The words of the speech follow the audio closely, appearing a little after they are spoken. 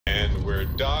And we're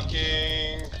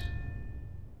docking.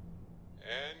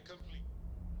 And complete.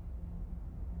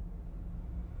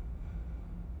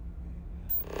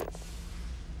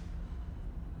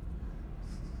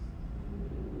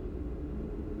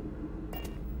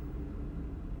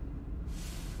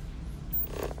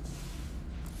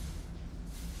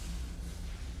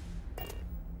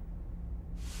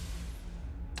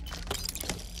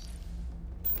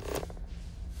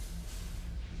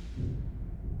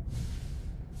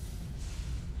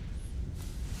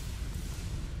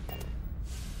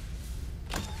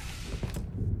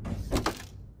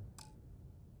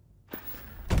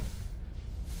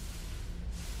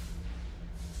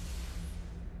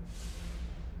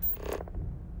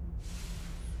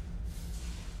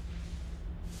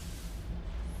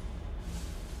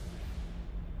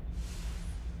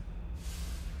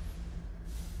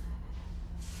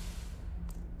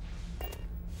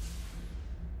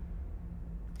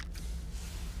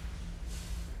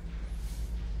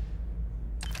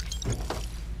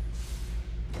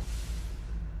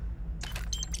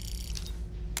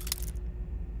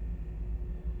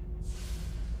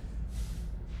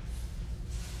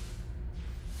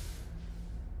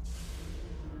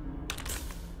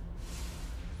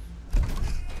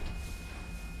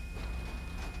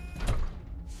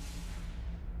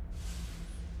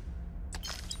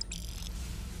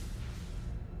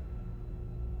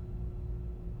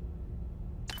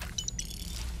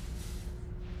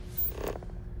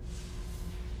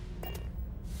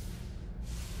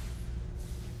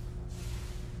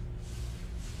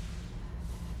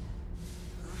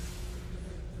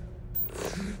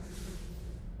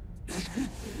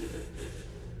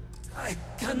 I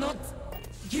cannot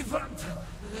give up.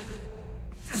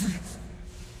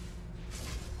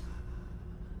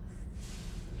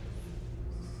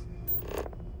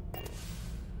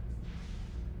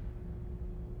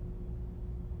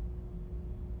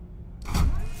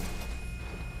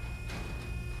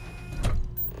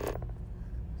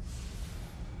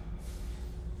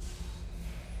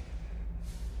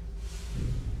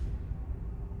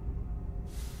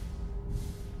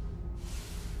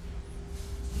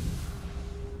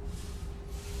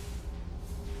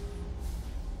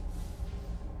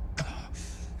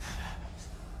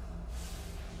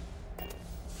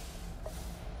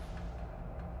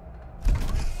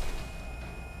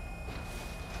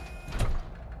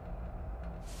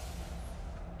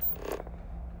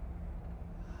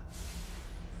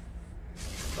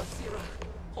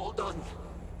 Hold on.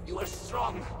 You are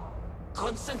strong.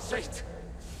 Concentrate.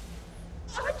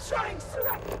 I'm trying,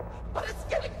 Sarah, but it's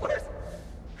getting worse.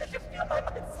 I can feel my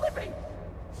mind slipping.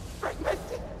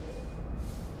 Fragmenting.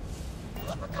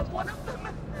 I'll become one of them.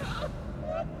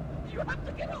 You have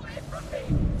to get away from me.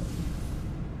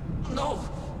 No,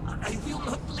 I will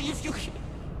not leave you here.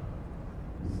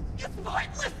 It's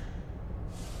pointless.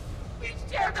 We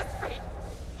share this fate.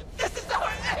 This is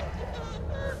our end.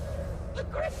 The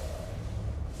great...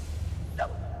 No.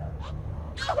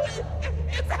 No,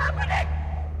 it's happening.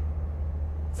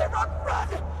 Sarah, run.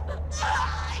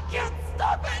 I can't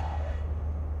stop it.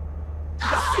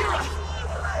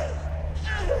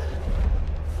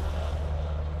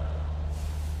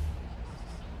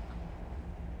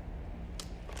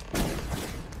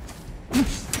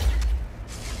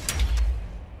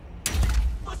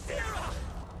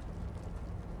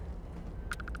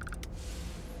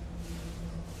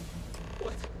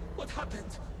 What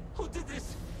happened? Who did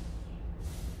this?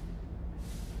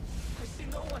 I see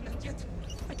no one, and yet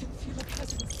I can feel a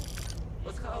presence.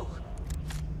 But how?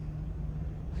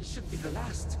 I should be the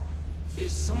last.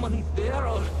 Is someone there,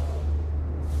 or...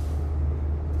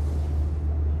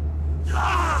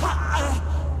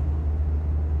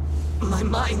 My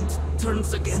mind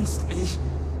turns against me.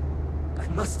 I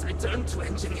must return to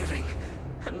engineering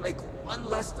and make one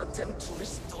last attempt to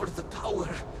restore the power.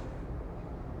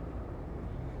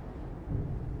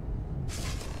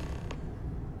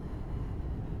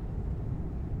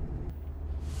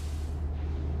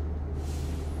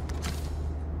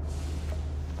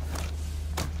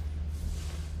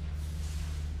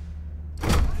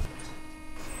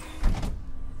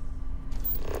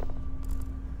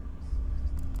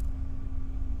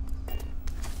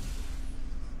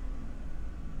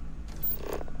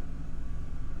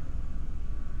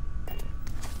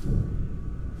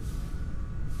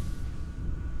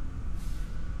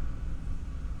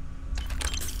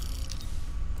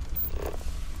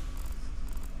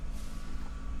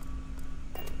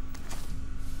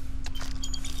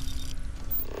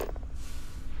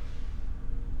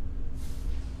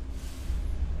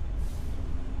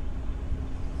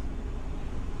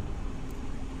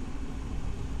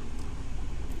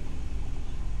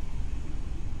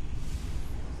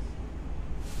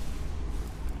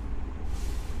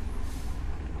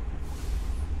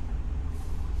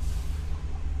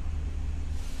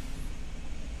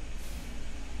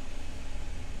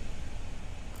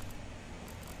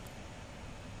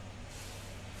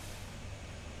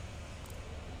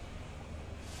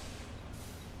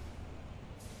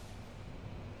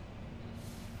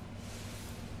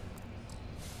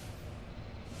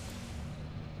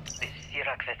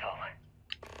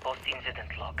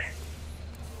 Post-incident log.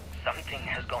 Something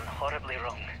has gone horribly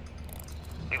wrong.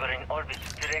 We were in orbit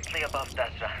directly above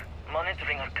Dasra,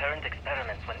 monitoring our current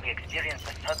experiments when we experienced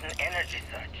a sudden energy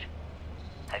surge.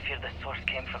 I fear the source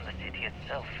came from the city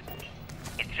itself.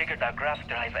 It triggered our graph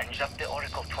drive and jumped the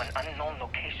Oracle to an unknown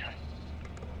location.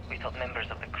 We thought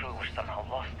members of the crew were somehow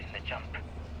lost in the jump.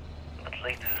 But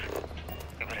later,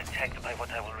 we were attacked by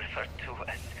what I will refer to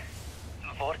as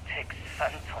Vortex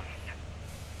Phantoms.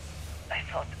 I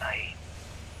thought I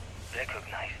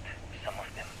recognized some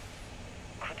of them.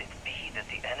 Could it be that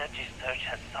the energy surge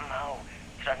has somehow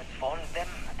transformed them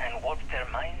and warped their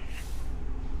minds?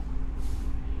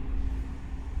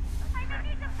 I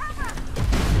need some cover!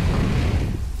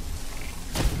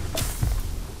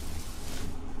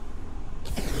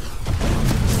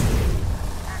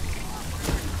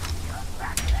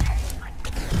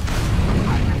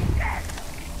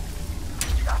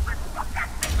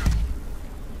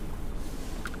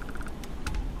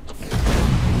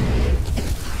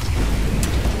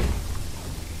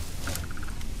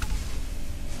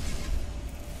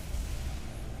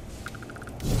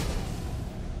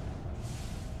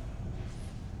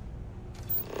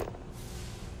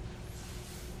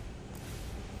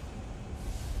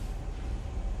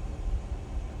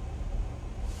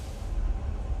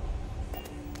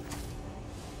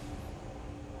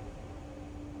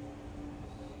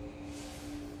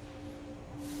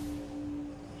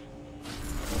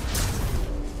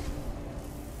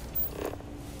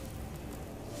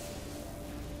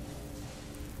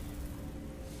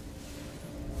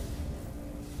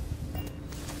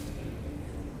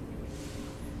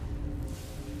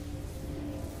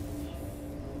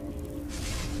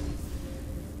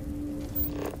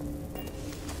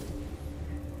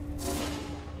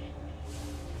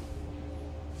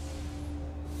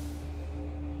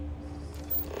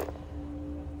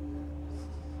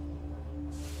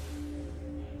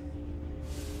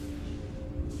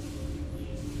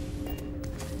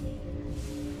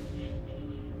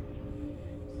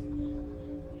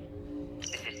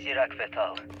 Iraq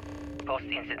Vital.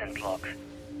 Post-incident log.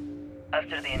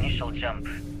 After the initial jump,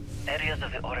 areas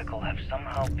of the Oracle have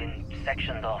somehow been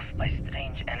sectioned off by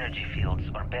strange energy fields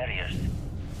or barriers.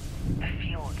 The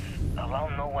fields allow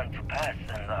no one to pass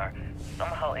and are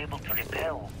somehow able to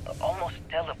repel, almost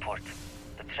teleport,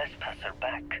 the trespasser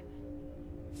back.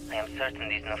 I am certain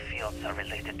these new fields are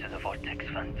related to the Vortex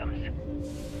Phantoms.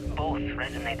 Both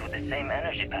resonate with the same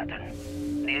energy pattern.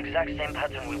 The exact same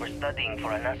pattern we were studying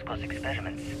for Anasco's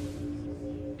experiments.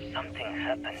 Something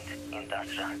happened in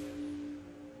Dasra.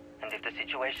 And if the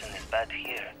situation is bad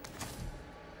here,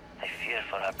 I fear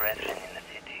for our brethren in the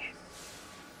city.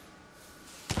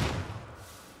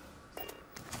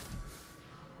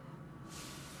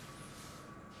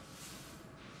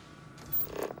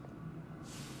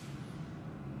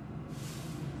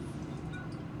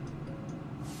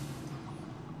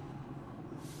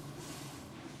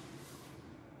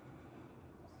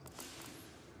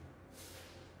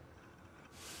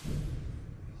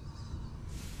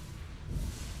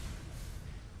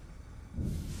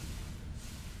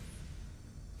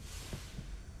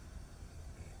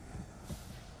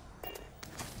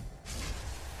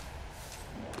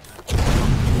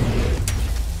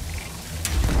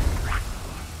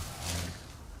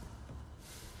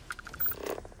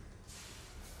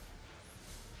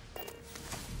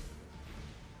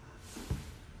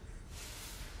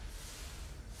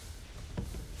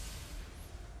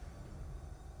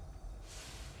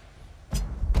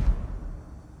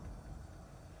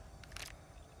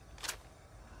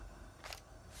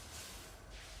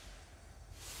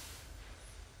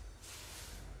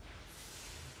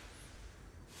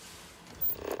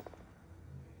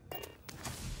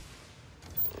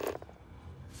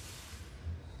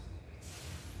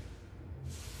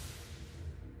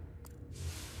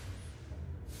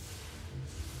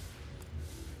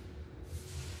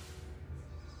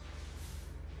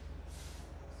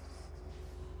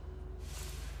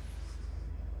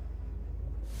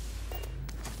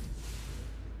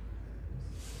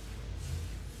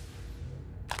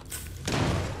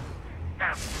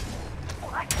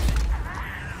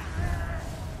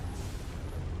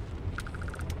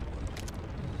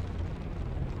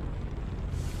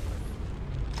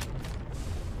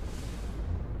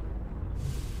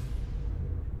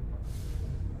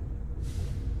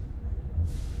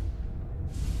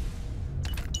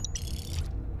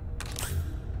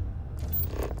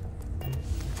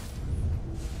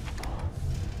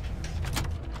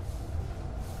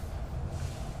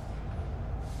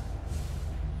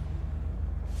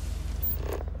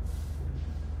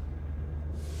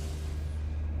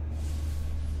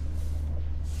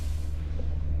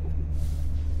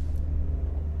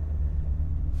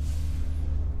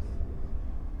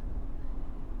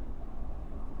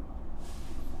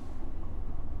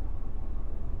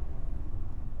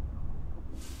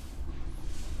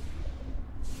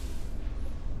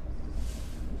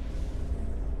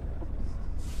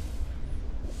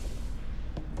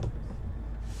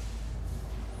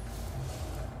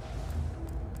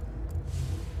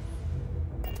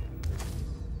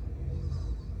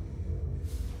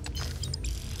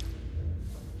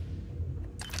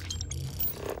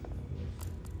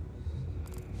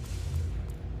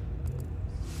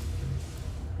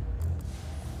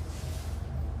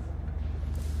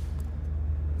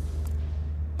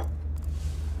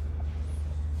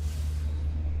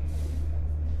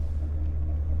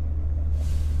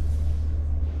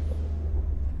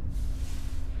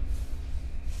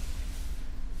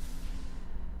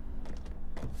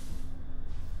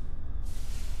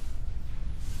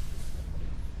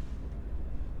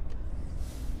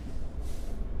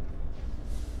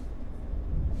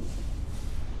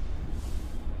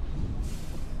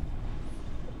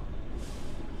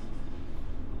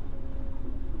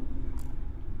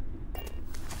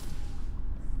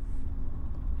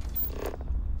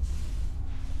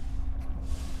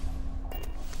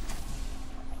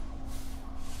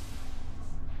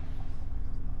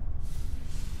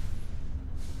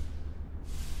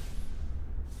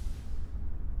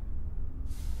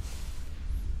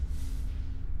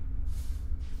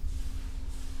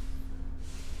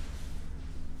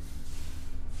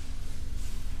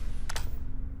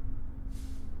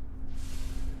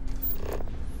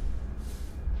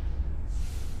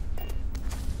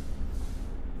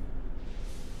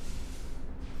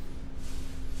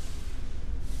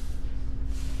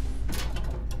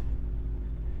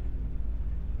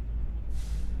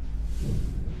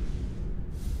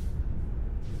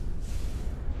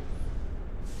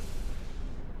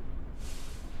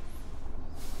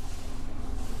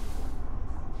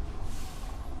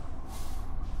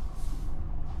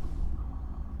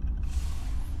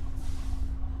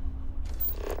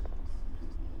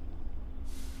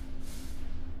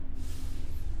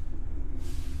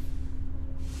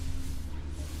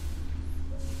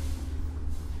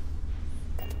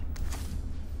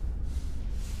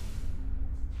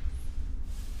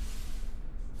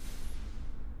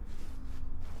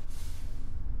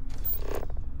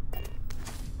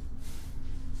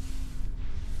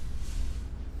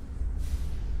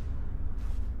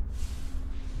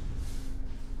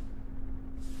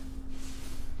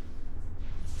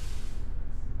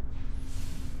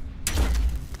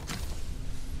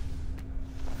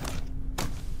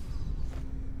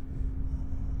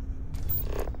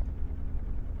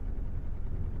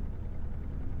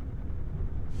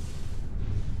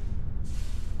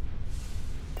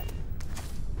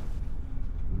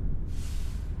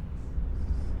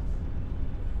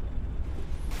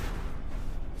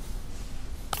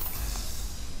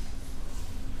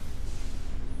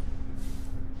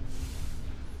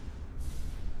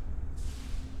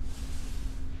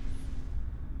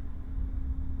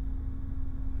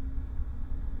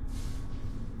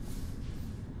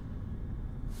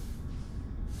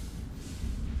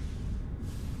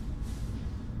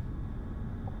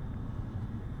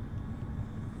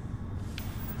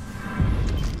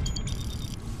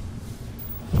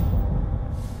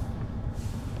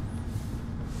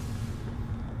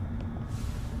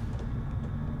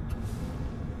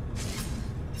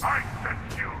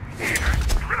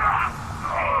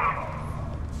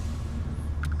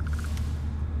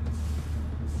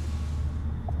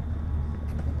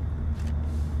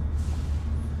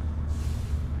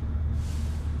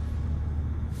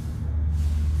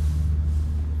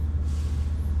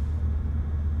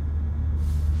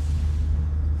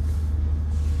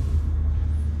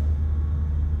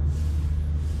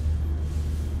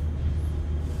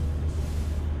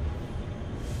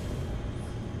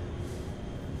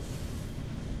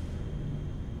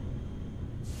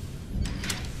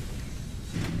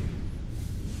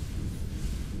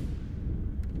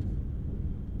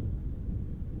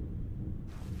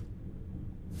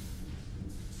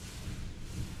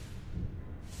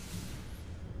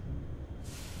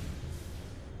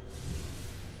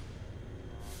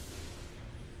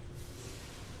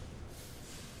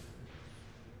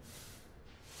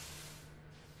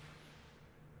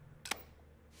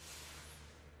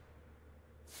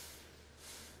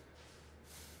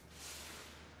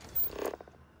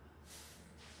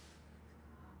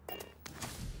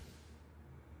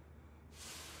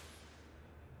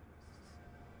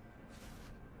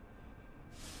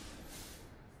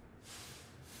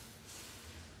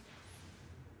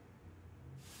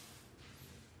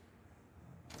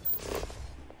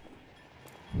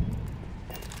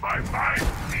 My mind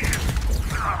is...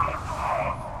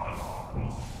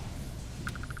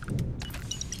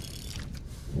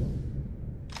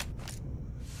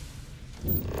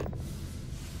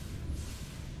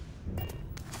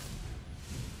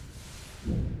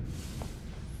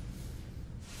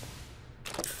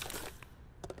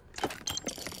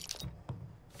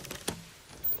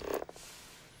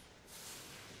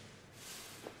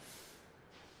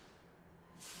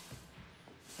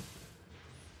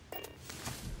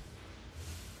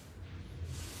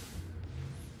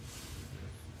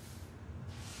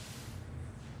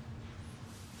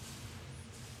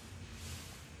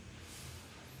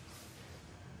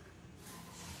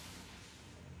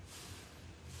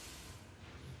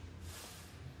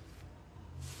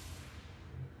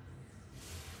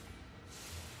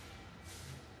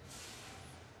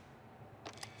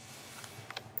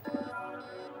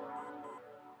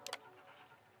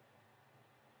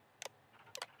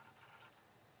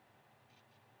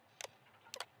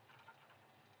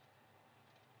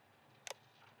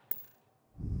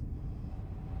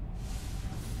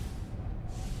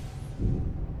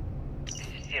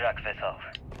 Iraq vessel.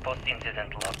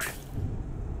 Post-incident log.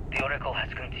 The Oracle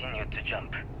has continued to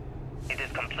jump. It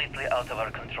is completely out of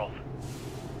our control.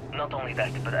 Not only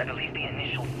that, but I believe the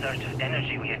initial surge of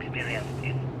energy we experienced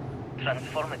is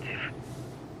transformative.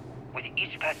 With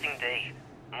each passing day,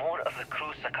 more of the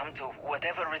crew succumb to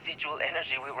whatever residual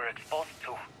energy we were exposed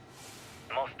to.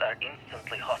 Most are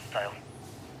instantly hostile,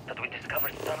 but we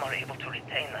discovered some are able to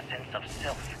retain a sense of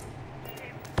self.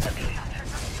 At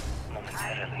least,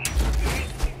 momentarily.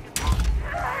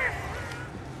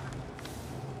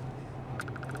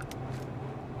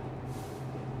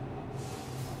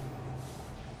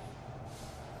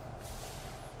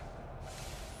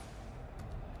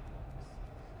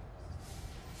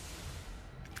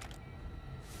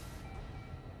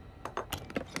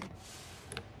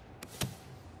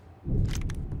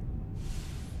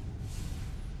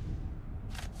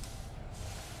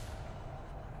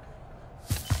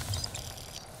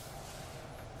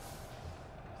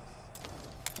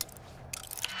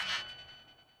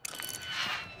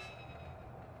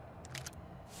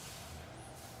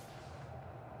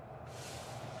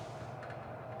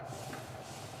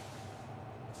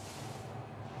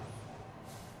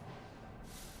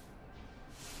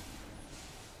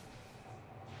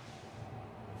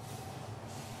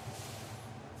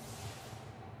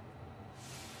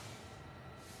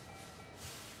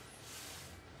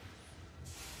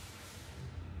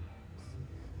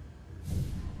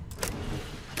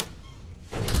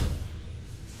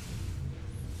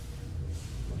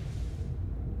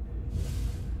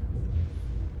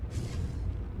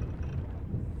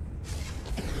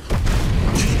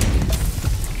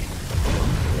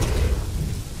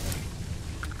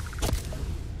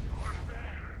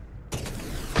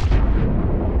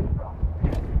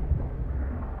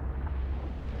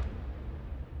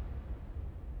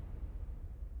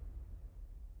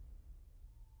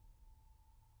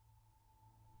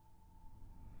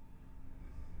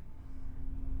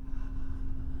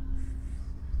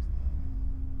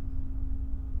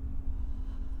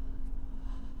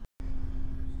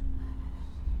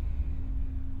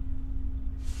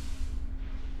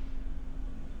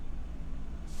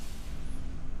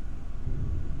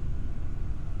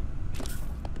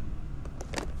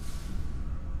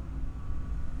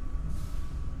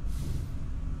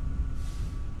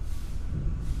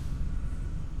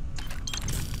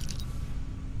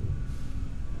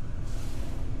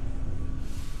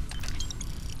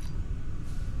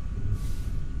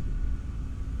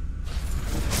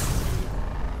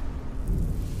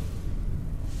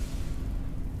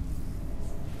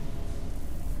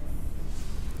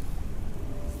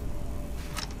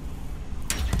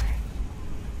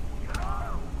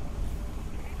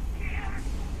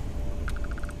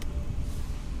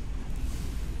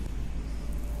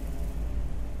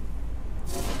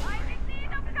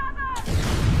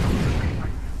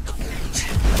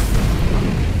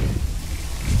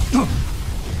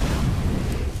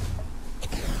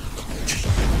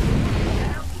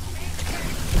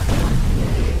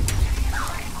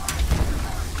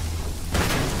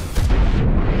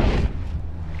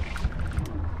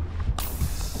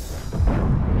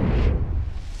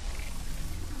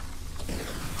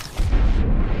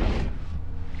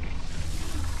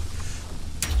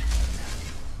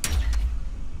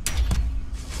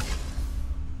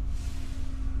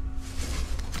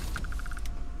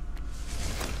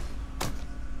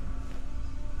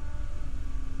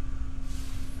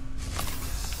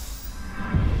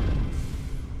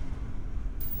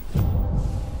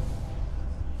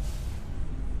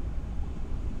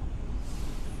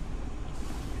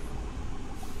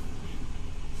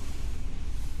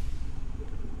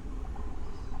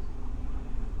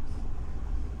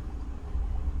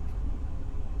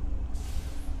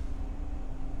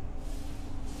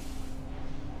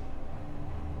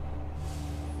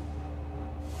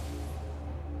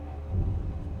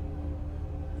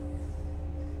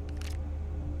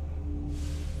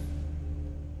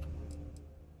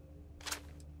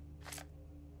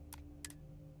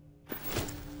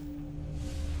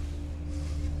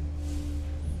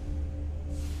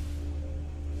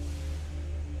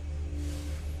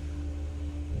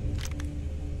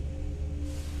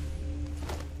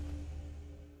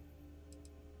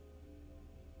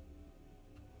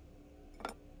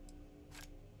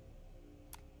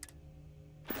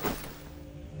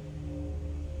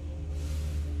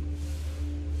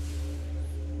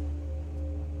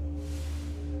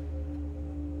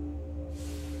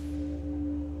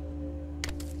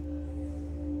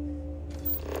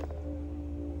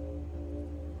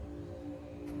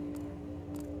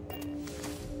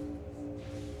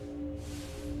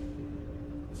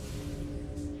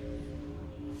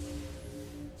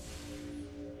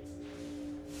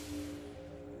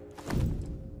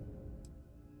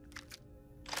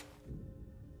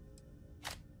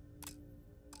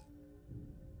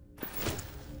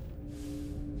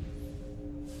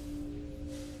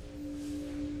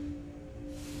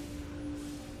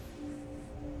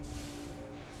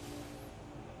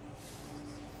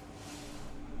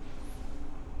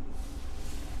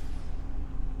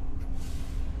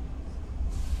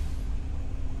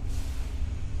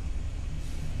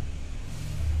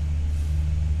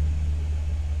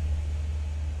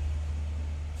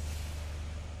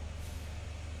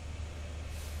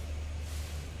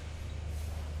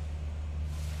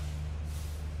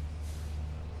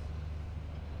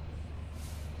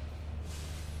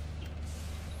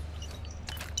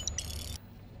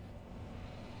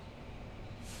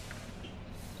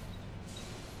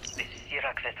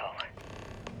 Vital.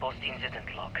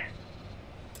 Post-incident log.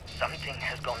 Something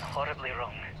has gone horribly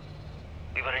wrong.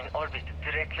 We were in orbit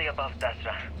directly above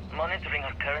Dasra, monitoring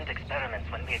our current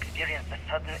experiments when we experienced a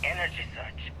sudden energy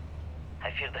surge. I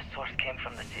fear the source came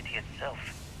from the city itself.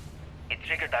 It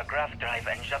triggered our graph drive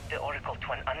and jumped the Oracle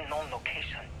to an unknown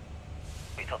location.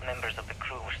 We thought members of the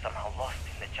crew were somehow lost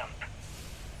in the jump.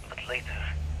 But later,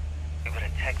 we were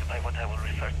attacked by what I will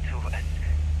refer to as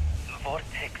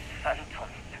Vortex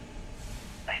Phantoms.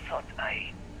 I thought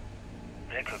I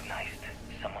recognized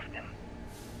some of them.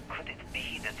 Could it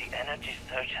be that the energy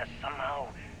surge has somehow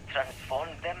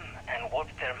transformed them and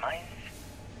warped their minds?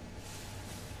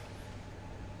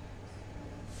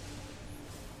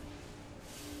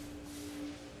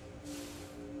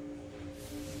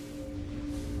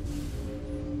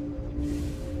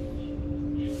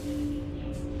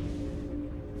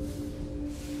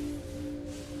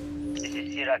 This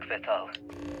is Sirac Vital.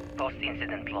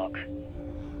 Post-incident log.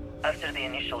 After the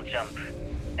initial jump,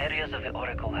 areas of the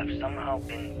Oracle have somehow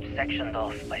been sectioned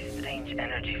off by strange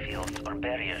energy fields or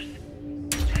barriers.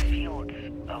 The fields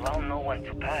allow no one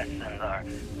to pass and are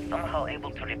somehow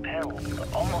able to repel,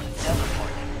 almost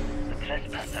teleport, the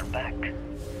trespasser back.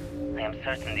 I am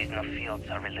certain these no fields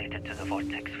are related to the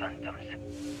Vortex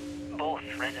Phantoms. Both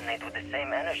resonate with the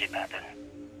same energy pattern.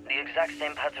 The exact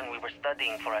same pattern we were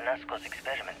studying for Anasco's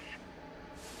experiments.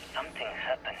 Something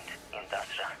happened in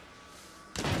Dasra.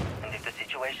 And if the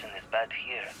situation is bad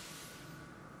here,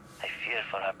 I fear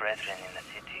for our brethren in the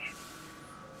city.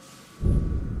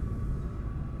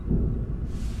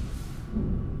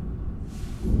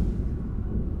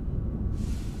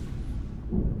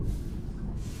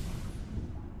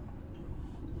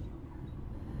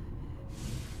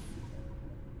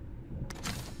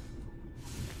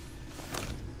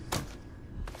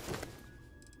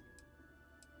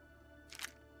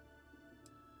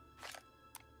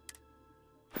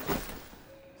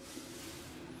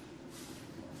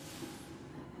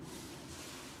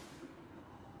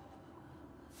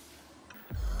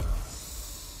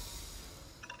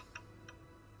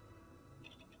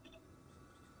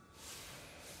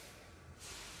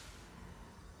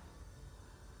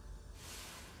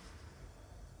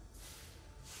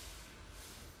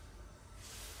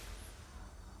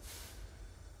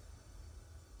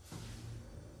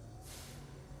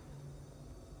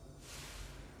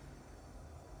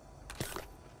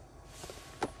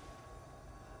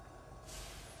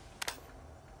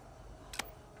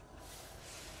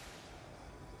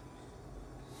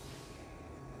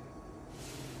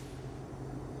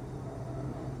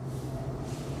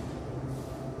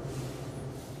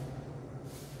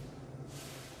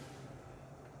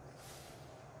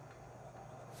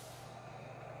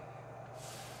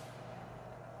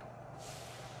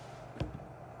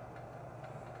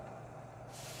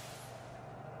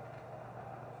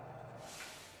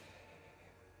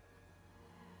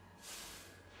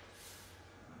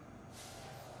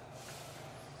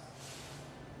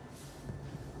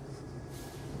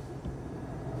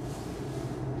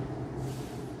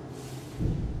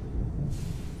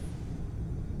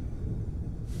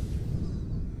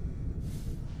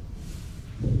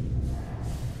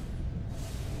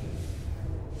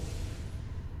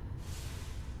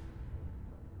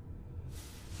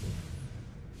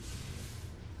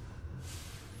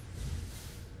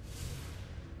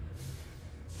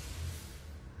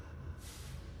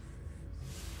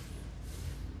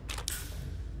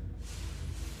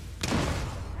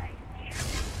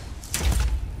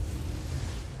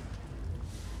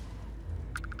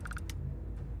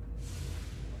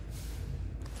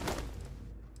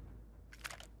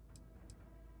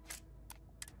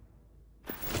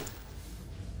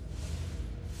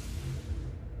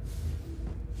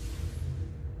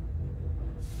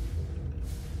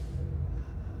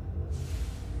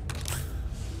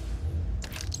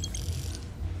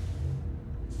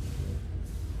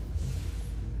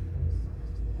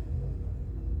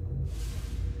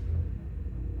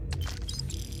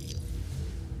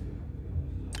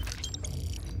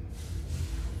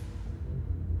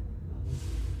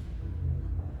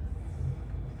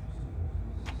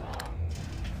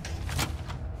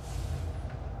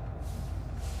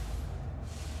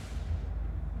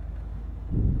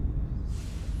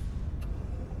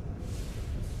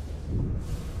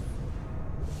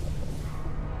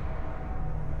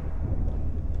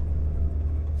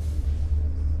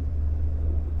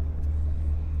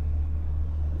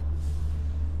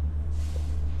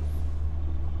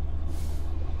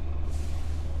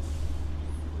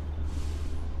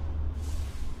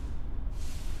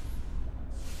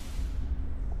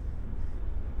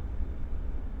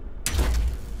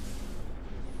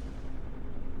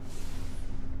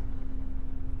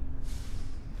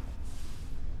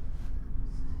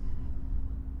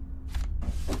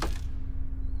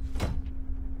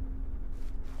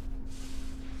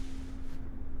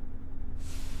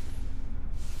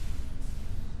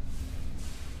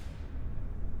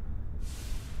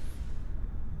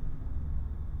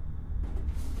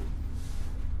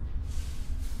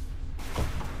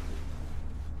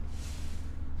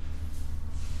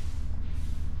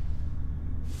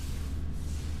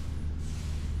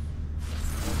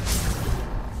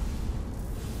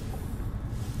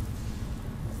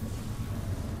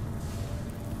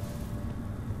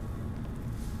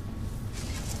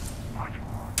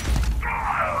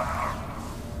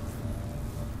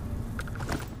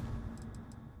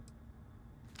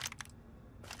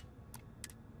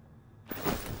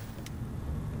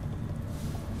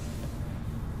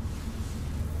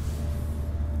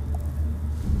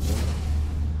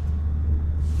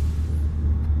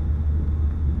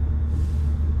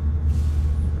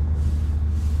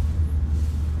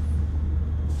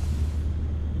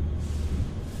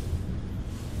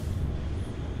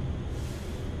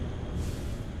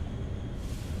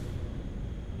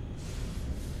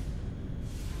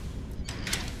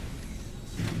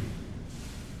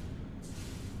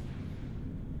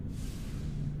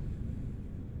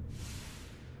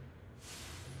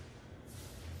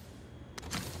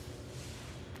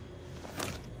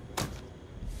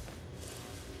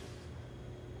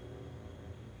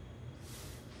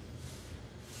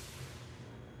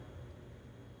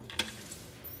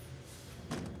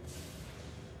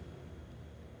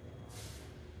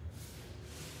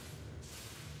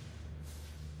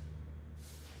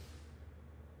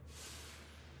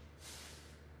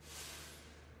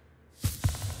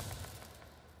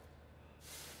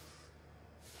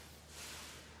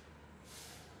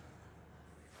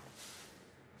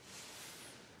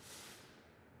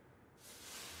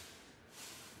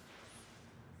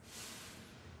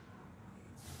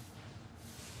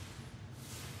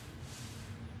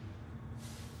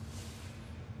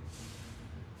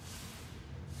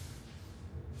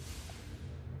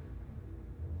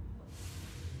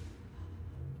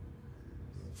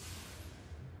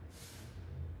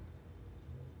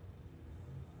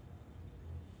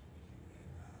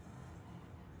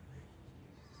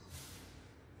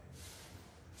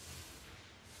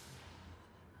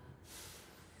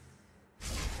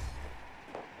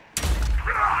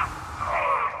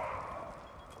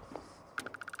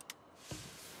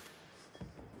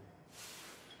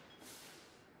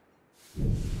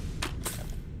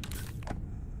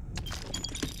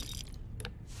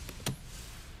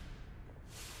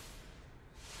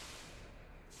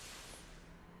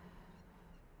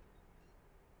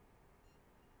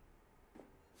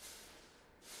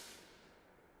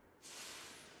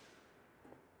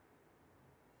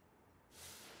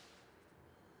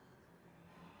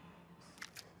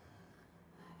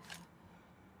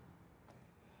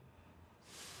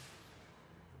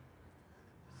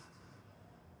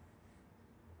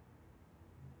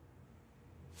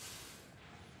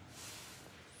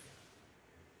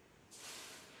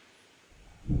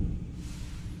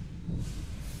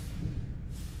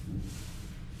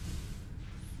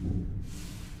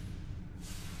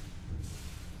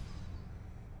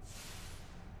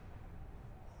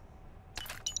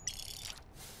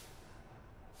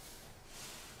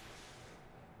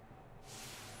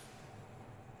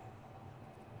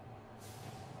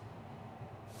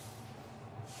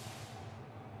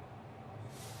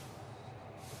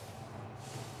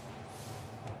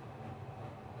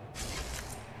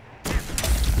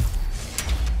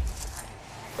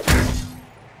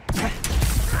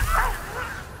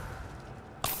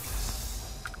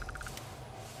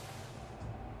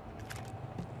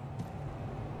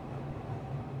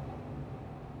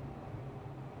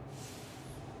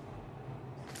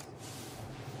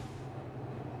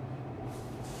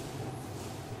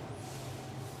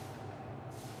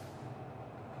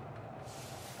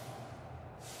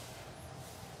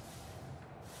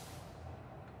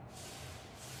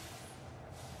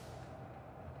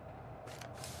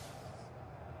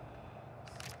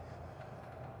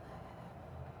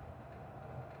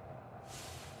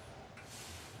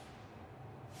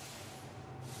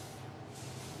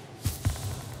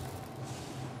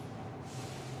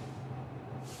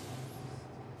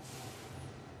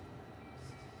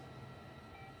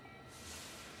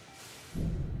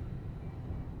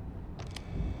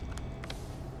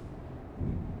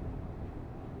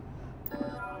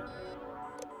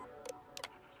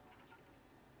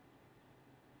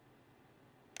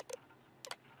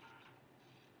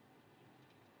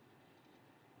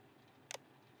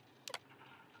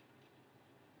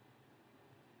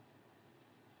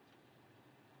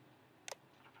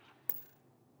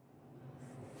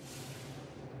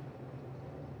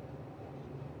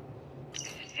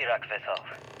 Sirak vessel.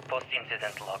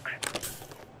 Post-incident log.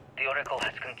 The Oracle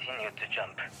has continued to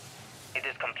jump. It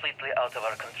is completely out of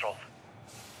our control.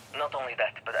 Not only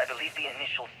that, but I believe the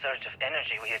initial surge of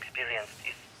energy we experienced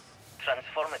is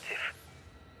transformative.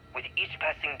 With each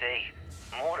passing day,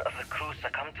 more of the crew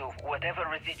succumb to whatever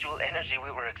residual energy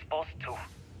we were exposed to.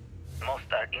 Most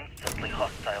are instantly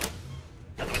hostile,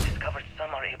 but we discovered some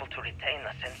are able to retain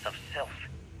a sense of self.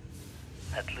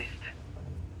 At least,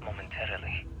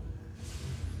 momentarily.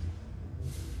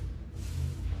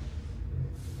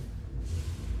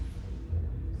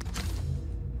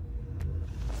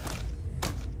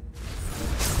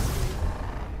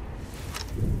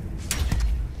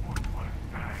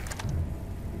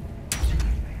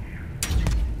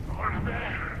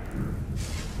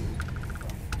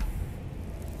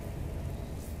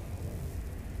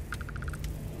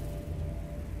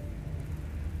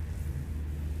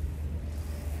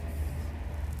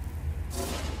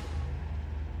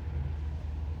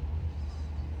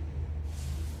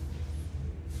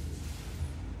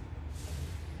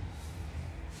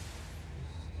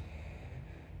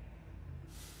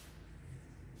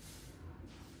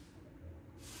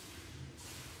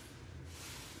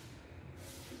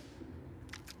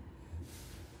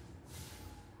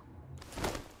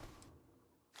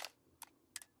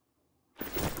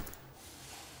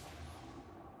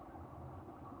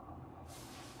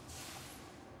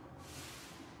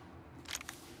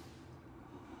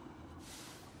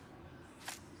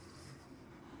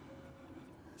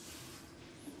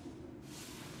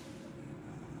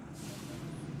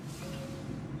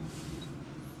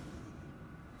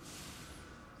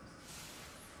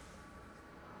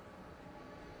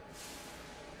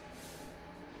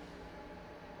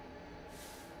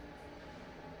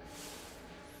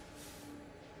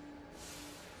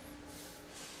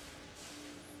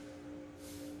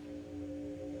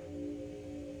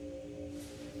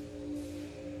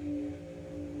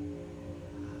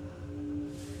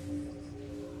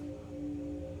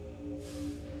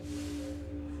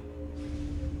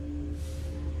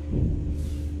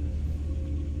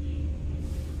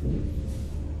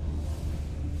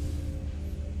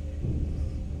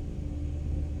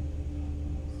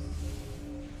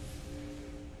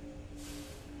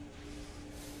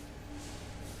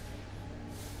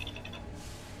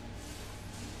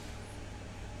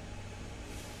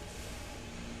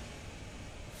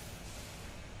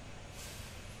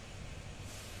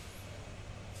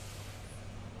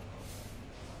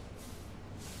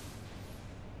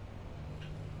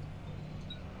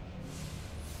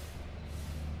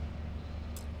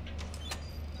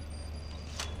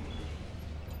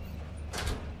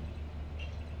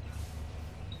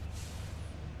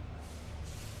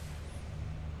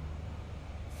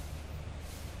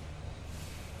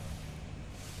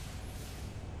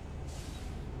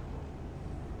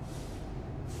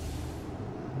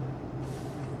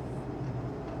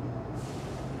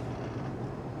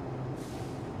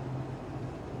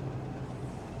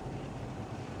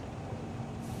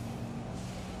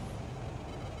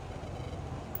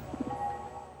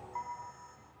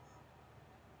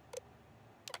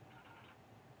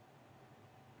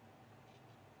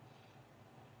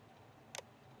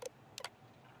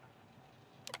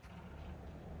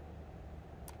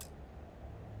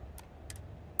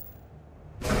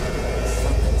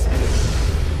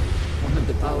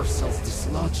 Power cells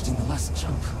dislodged in the last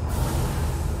jump.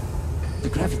 The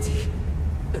gravity.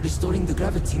 Restoring the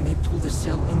gravity may pull the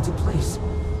cell into place.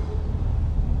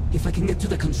 If I can get to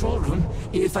the control room,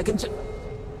 if I can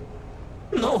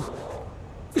No!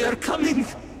 They are coming!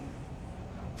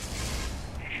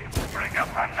 Bring up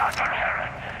another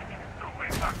heretic! We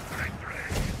must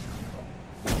retreat!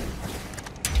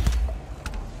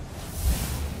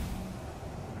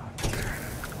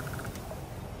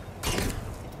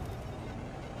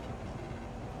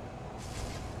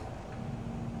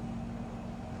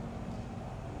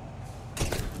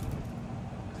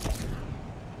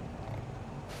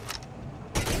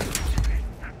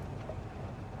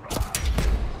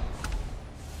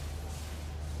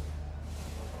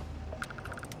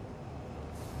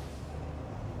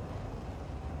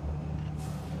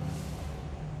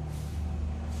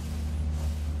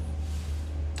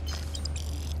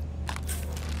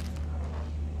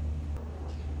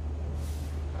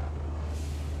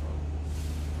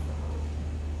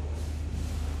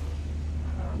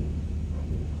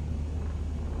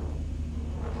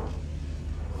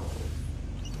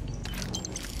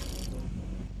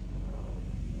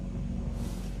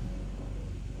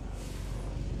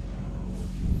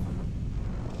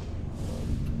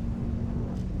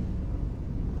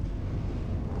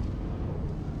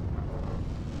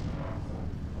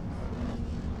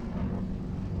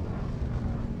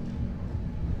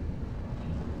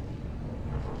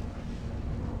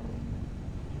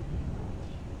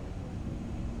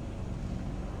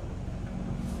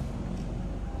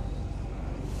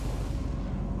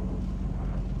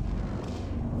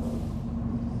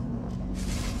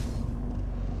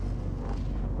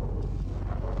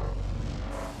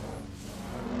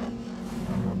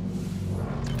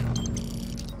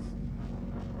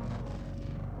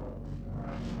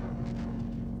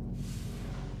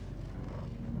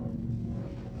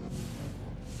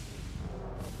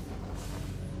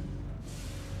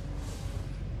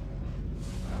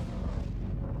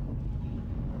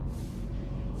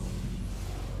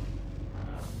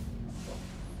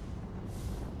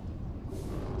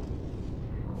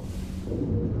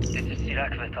 This is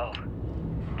Sirac Vital.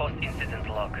 Post-incident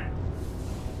log.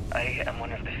 I am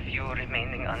one of the few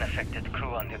remaining unaffected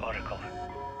crew on the Oracle.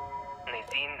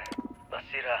 Nadine,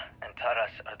 Basira, and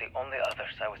Taras are the only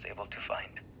others I was able to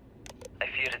find. I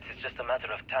fear it is just a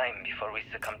matter of time before we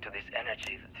succumb to this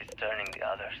energy that is turning the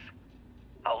others.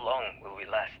 How long will we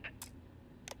last?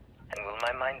 And will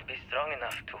my mind be strong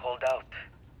enough to hold out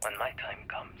when my time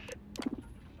comes?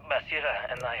 Basira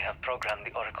and I have programmed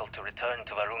the Oracle to return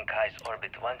to Varun Kai's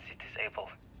orbit once it is able.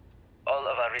 All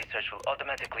of our research will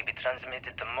automatically be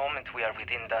transmitted the moment we are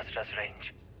within Dasra's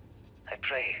range. I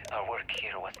pray our work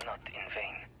here was not in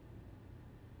vain.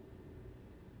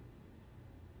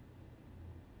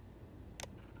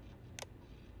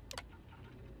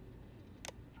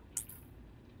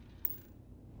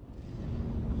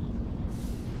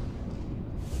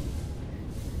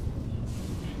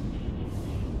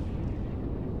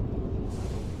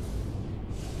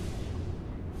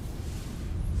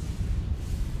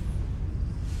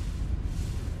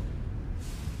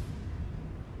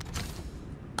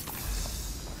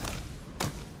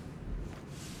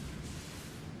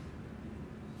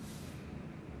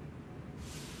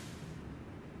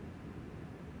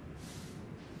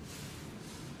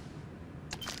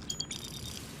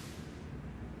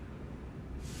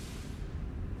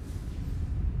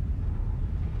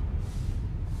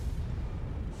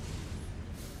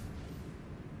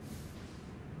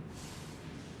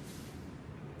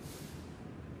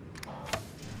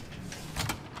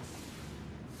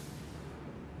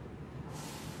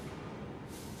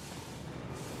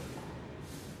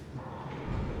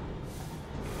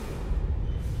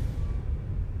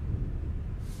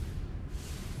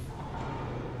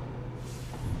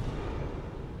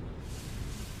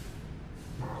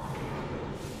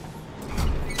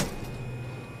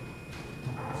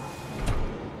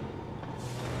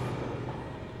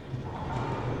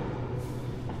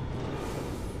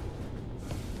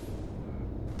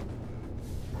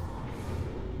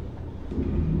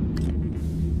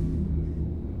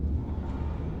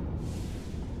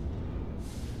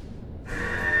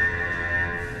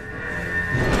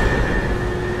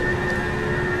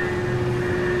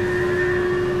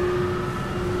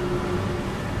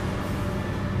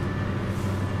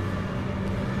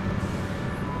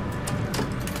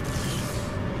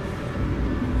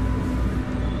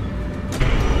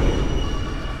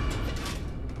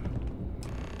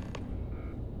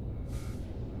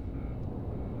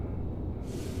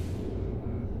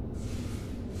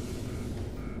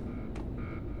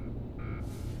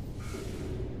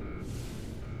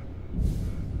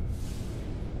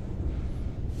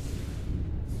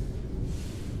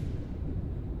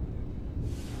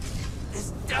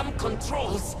 Damn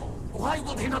controls! Why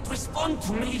will they not respond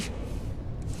to me?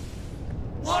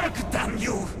 Work, damn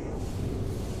you!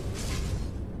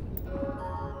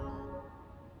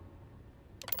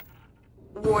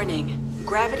 Warning.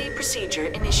 Gravity procedure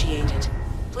initiated.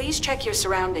 Please check your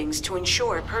surroundings to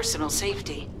ensure personal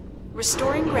safety.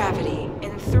 Restoring gravity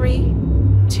in 3,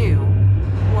 2,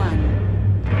 1.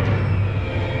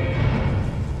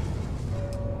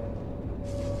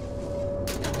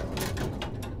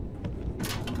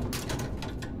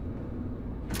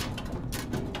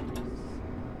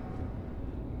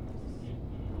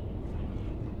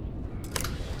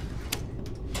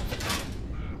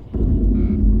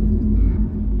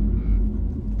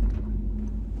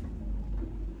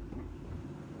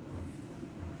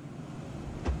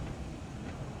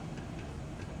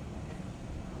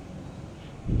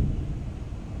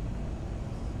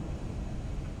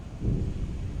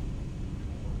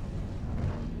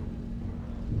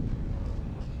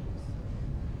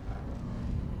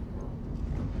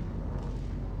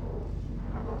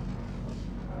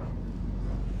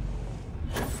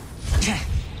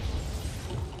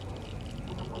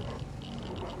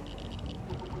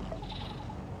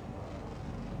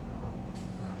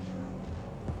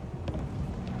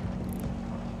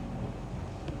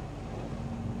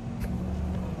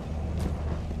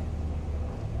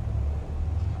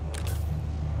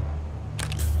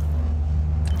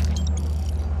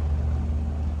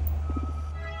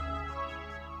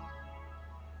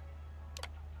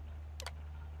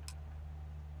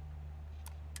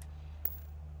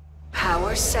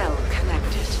 Power cell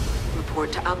connected.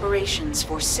 Report to operations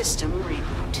for system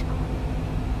reboot.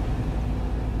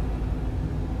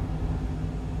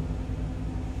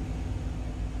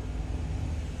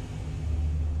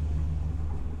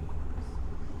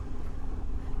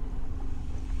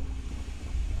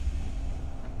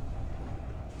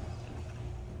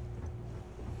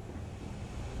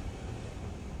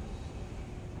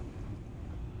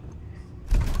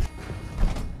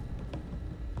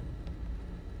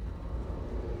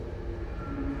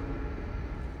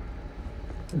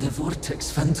 The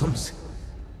Vortex Phantoms.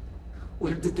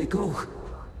 Where did they go?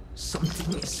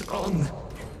 Something is wrong.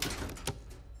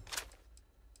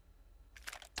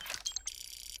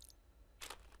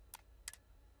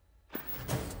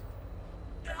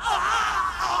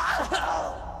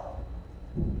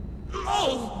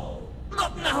 No!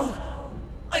 Not now!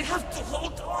 I have to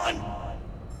hold on!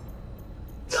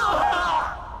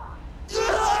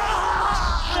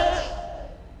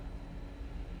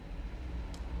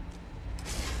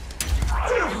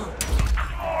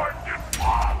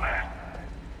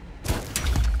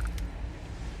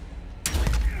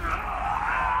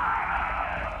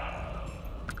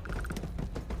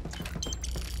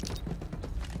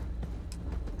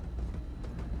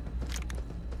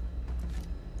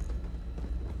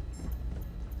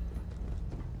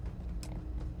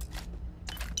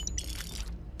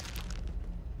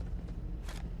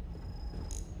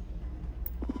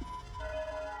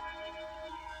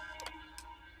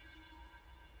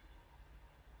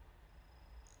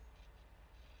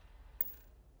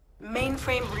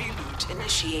 Mainframe reboot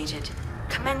initiated.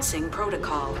 Commencing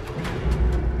protocol.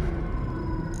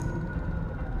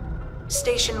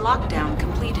 Station lockdown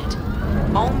completed.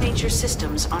 All major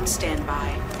systems on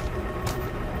standby.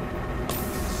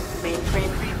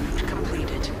 Mainframe reboot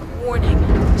completed.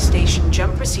 Warning. Station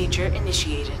jump procedure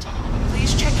initiated.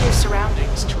 Please check your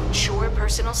surroundings to ensure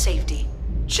personal safety.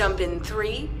 Jump in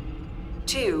 3,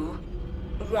 2,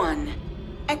 1.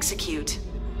 Execute.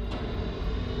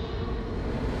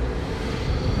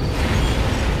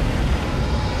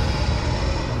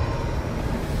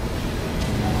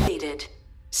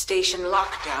 Station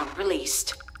lockdown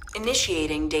released.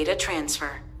 Initiating data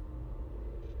transfer.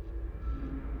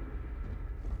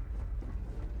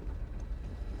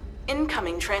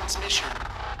 Incoming transmission.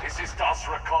 This is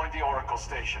Dasra calling the Oracle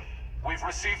station. We've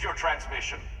received your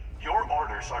transmission. Your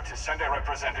orders are to send a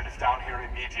representative down here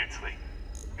immediately.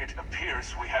 It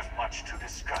appears we have much to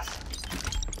discuss.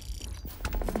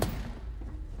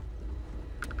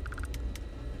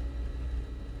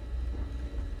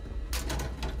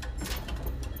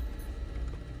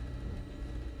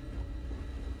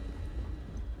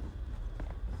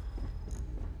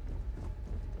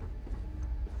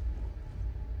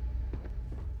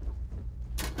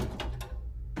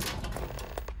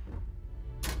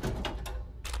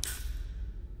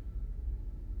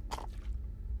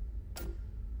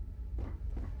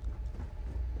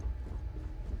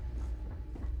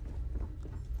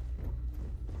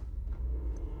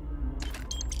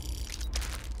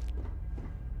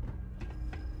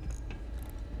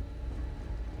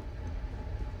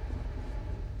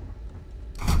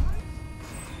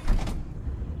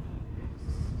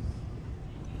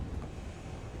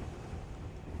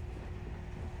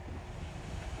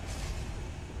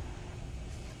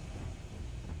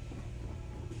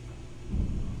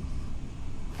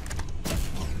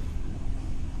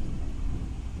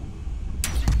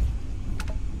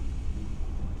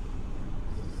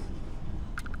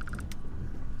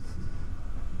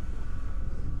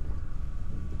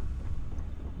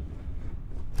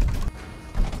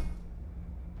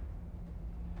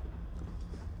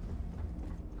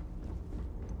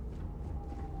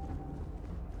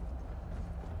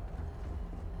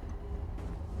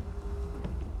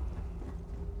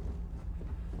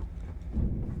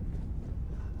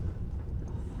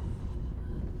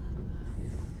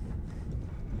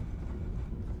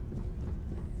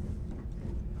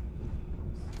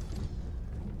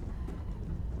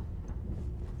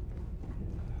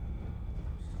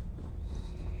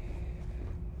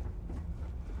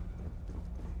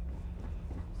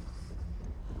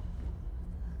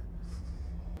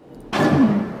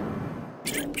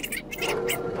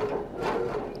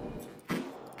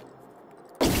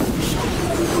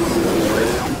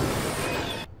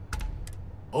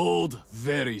 Hold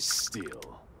very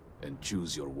still, and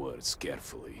choose your words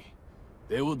carefully.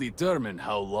 They will determine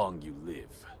how long you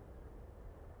live.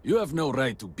 You have no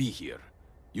right to be here.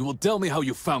 You will tell me how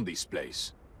you found this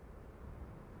place.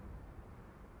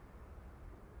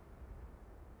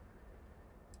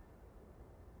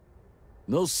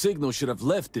 No signal should have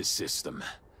left this system.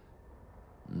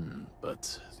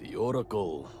 But the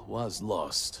Oracle was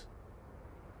lost.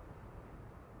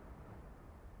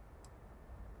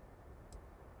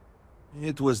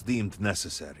 It was deemed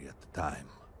necessary at the time.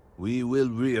 We will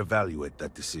re-evaluate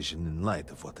that decision in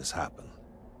light of what has happened.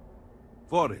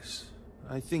 Voris,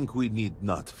 I think we need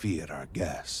not fear our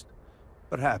guest.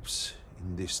 Perhaps,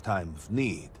 in this time of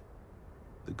need,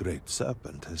 the Great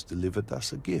Serpent has delivered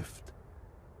us a gift.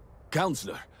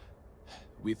 Counselor,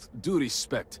 with due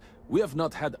respect, we have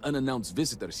not had unannounced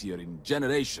visitors here in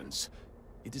generations.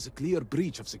 It is a clear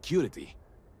breach of security.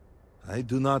 I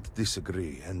do not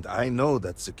disagree, and I know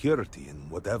that security, in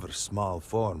whatever small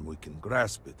form we can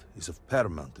grasp it, is of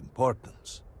paramount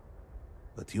importance.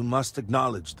 But you must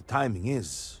acknowledge the timing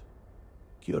is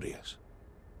curious.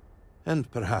 And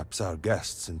perhaps our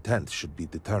guest's intent should be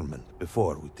determined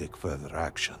before we take further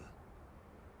action.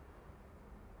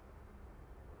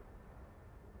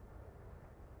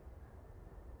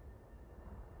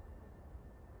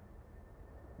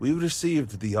 We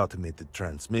received the automated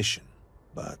transmission,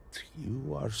 but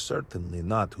you are certainly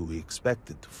not who we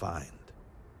expected to find.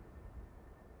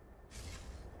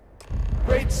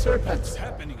 Great Serpent, What's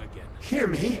happening again? hear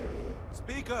me.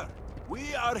 Speaker,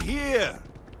 we are here!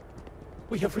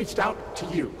 We have reached out to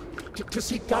you to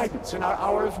seek guidance in our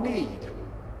hour of need.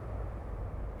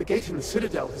 The gate in the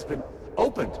Citadel has been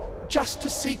opened just to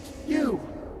seek you.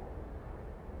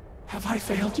 Have I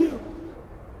failed you?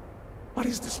 What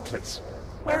is this place?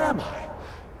 Where am I?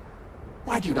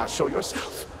 Why do you not show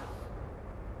yourself?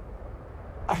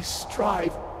 I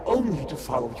strive only to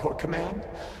follow your command.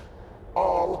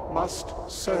 All must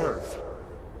serve.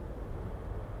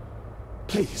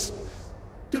 Please,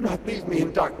 do not leave me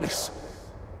in darkness.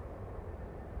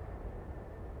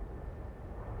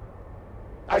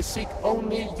 I seek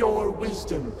only your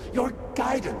wisdom, your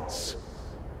guidance.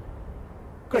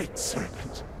 Great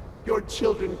Serpent, your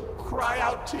children cry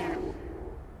out to you.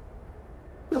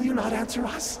 Will you not answer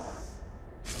us?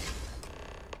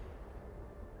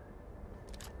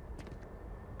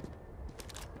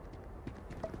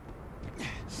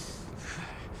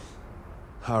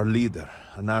 Our leader,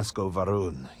 Anasko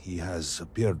Varun, he has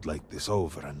appeared like this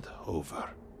over and over.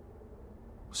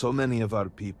 So many of our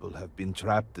people have been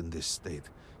trapped in this state,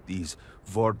 these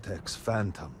vortex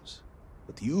phantoms.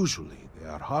 But usually they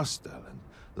are hostile and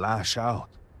lash out.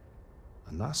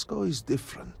 Anasko is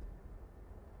different.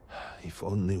 If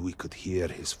only we could hear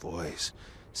his voice,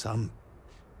 some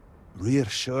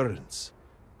reassurance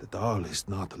that all is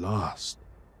not lost.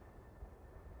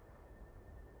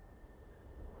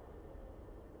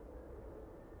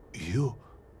 You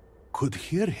could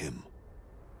hear him.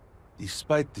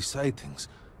 Despite the sightings,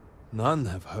 none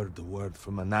have heard the word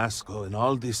from Anasko in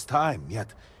all this time,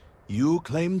 yet you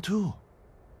claim to.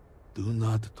 Do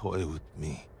not toy with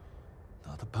me.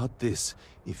 Not about this.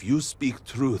 If you speak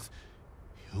truth,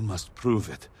 you must prove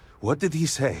it. What did he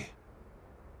say?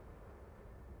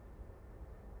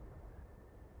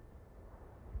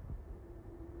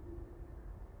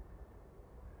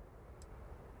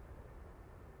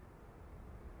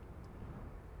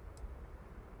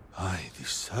 Aye, the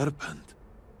Serpent.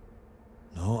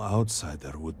 No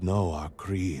outsider would know our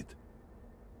creed.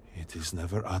 It is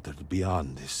never uttered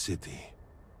beyond this city.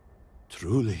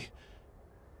 Truly,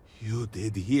 you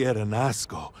did hear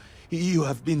Anasko. You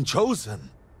have been chosen.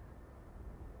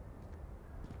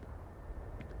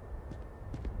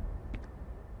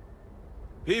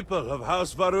 People of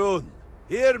House Varun,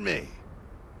 hear me.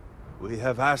 We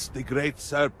have asked the Great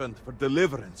Serpent for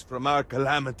deliverance from our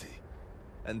calamity,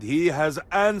 and he has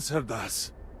answered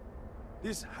us.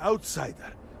 This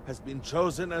outsider has been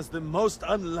chosen as the most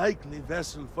unlikely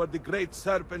vessel for the Great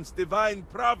Serpent's divine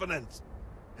providence,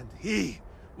 and he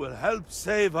will help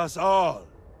save us all.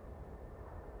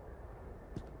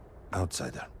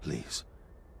 Outsider, please.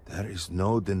 There is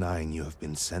no denying you have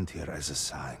been sent here as a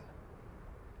sign.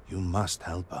 You must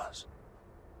help us.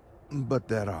 But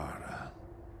there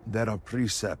are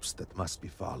precepts that must be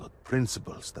followed,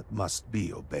 principles that must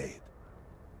be obeyed.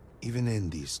 Even in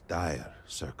these dire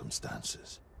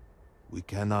circumstances, we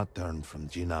cannot turn from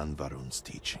Jinan Varun's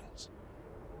teachings.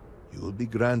 You will be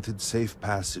granted safe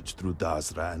passage through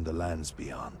Dazra and the lands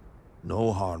beyond.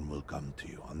 No harm will come to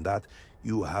you. On that,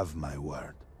 you have my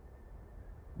word.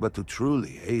 But to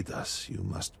truly aid us, you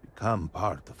must become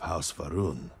part of House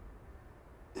Varun.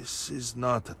 This is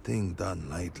not a thing done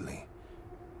lightly,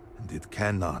 and it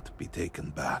cannot be taken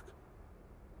back.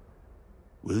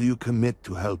 Will you commit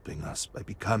to helping us by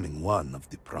becoming one of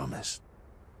the promised?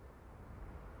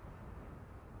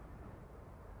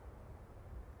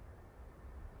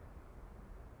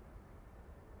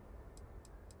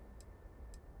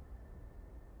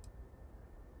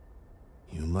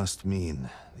 You must mean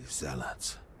the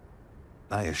Zealots.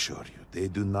 I assure you, they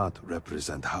do not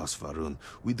represent House Varun.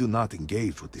 We do not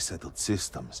engage with the settled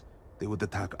systems. They would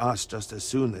attack us just as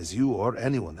soon as you or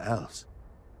anyone else.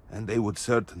 And they would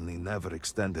certainly never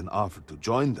extend an offer to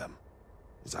join them,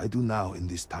 as I do now in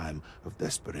this time of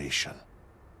desperation.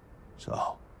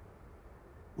 So,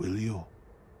 will you?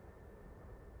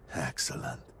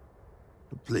 Excellent.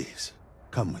 Please,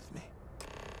 come with me.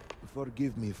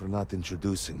 Forgive me for not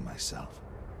introducing myself.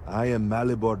 I am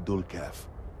Malibor Dulkev,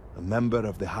 a member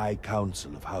of the High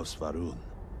Council of House Varun.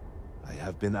 I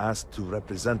have been asked to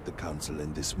represent the Council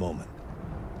in this moment.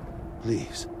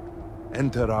 Please,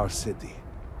 enter our city.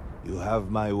 You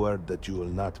have my word that you will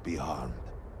not be harmed.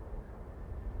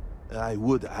 I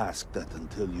would ask that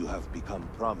until you have become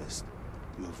promised,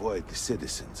 you avoid the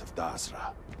citizens of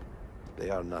Dasra. They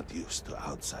are not used to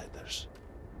outsiders.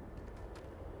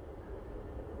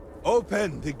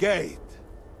 Open the gate!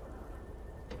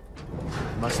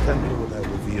 I must tell you what I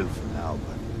reveal for now,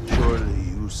 but surely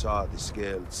you saw the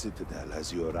scaled citadel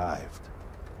as you arrived.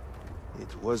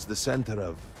 It was the center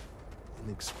of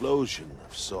an explosion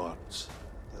of sorts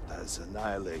that has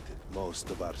annihilated most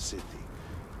of our city.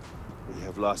 We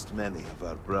have lost many of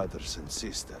our brothers and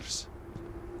sisters.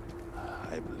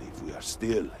 I believe we are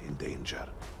still in danger.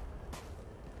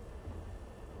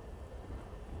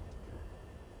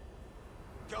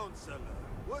 Counselor,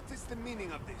 what is the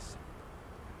meaning of this?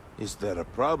 Is there a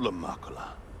problem, Makula?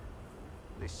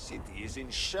 The city is in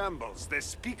shambles, the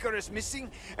speaker is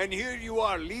missing, and here you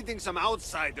are leading some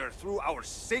outsider through our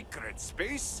sacred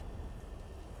space?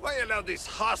 Why allow this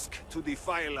husk to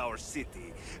defile our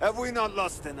city? Have we not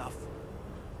lost enough?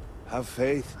 Have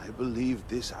faith. I believe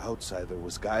this outsider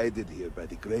was guided here by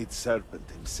the Great Serpent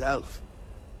himself.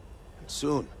 And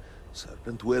soon,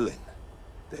 Serpent willing,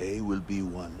 they will be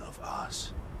one of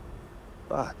us.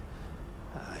 But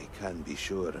I can be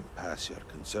sure and pass your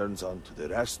concerns on to the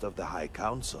rest of the High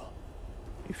Council,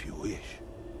 if you wish.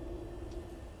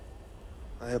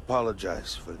 I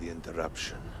apologize for the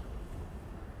interruption.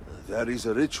 There is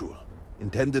a ritual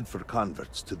intended for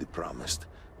converts to the Promised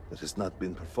that has not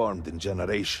been performed in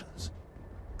generations.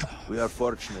 We are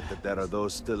fortunate that there are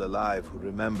those still alive who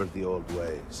remember the old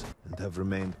ways and have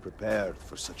remained prepared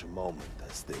for such a moment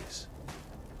as this.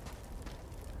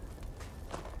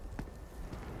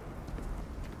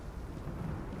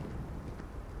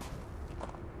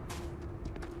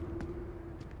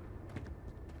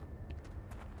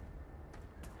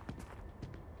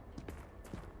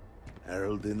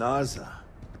 Herald Inaza,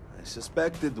 I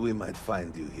suspected we might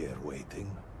find you here waiting.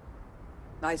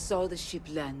 I saw the ship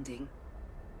landing.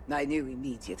 I knew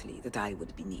immediately that I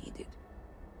would be needed.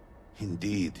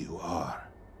 Indeed you are.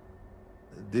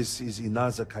 This is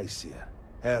Inaza Kaisir,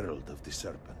 Herald of the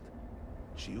Serpent.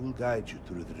 She will guide you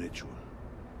through the ritual.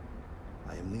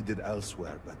 I am needed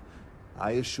elsewhere, but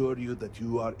I assure you that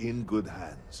you are in good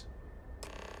hands.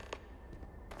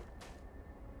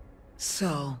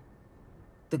 So,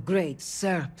 the Great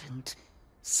Serpent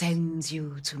sends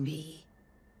you to me.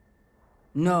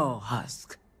 No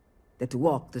husk that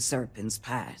walk the Serpent's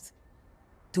path.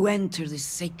 To enter the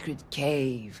sacred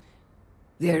cave,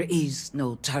 there is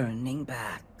no turning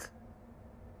back.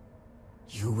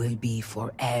 You will be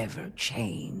forever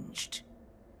changed.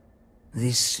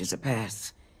 This is a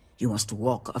path you must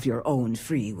walk of your own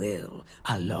free will,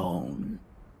 alone.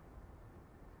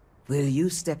 Will you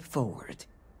step forward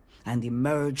and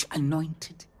emerge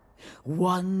anointed,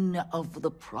 one of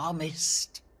the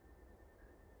Promised?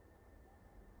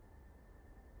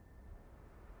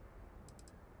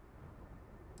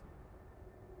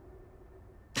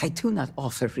 I do not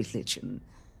offer religion.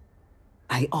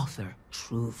 I offer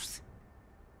truth.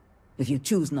 If you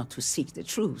choose not to seek the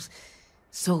truth,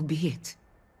 so be it.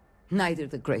 Neither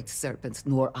the Great Serpent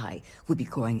nor I will be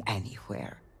going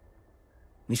anywhere.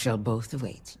 We shall both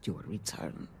await your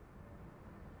return.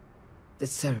 The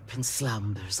Serpent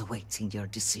slumbers awaiting your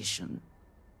decision.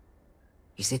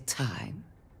 Is it time?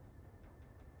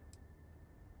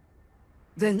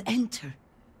 Then enter,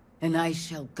 and I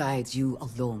shall guide you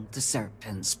along the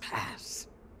Serpent's path.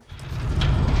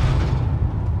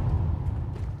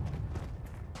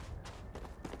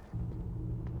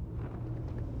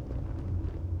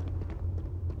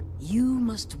 You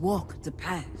must walk the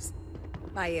path.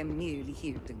 I am merely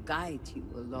here to guide you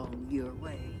along your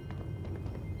way.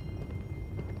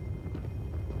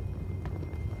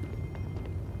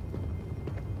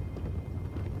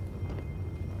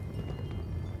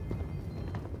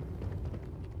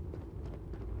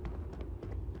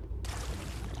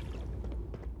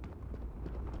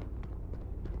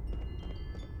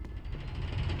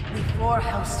 Before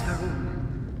House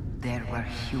Varun, there were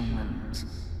humans.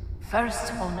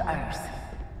 First on Earth,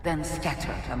 then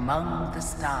scattered among the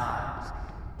stars.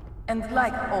 And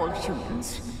like all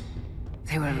humans,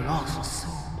 they were lost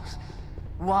souls,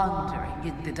 wandering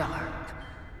in the dark,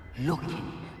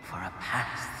 looking for a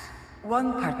path.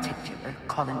 One particular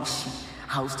colony ship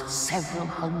housed several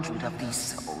hundred of these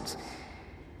souls.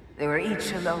 They were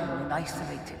each alone and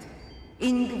isolated,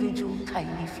 individual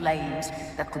tiny flames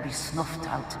that could be snuffed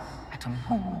out at a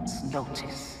moment's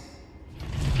notice.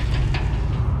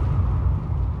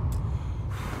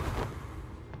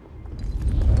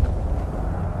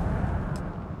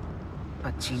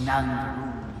 But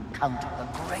Jinan encountered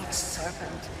the Great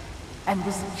Serpent and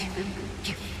was given the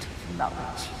gift of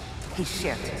knowledge. He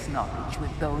shared his knowledge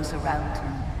with those around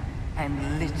him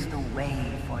and lit the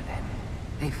way for them.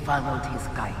 They followed his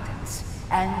guidance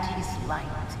and his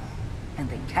light, and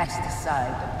they cast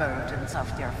aside the burdens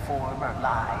of their former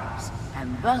lives.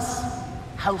 And thus,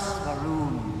 House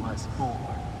Varun was born.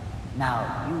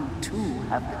 Now you too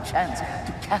have the chance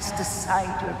to cast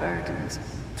aside your burdens,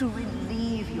 to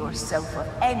relieve yourself of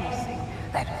anything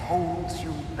that holds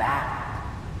you back.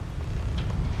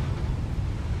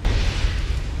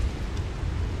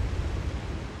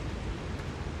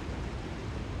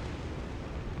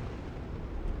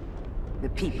 The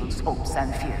people's hopes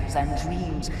and fears and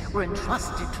dreams were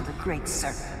entrusted to the Great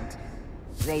Serpent.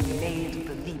 They made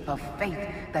the leap of faith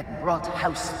that brought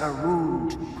House Varun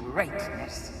to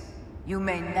greatness. You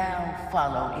may now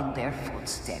follow in their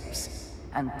footsteps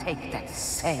and take that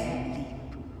same leap.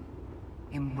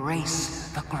 Embrace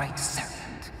the Great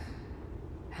Serpent,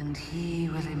 and he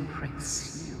will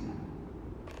embrace you.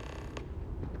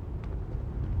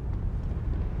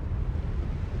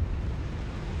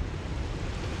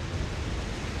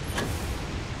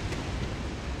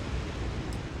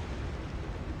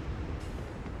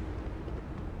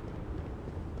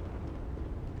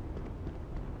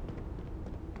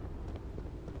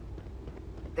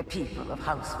 The people of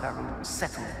House Varun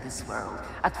settled this world,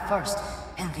 at first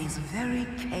in these very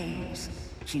caves.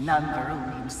 Jinan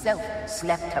Varun himself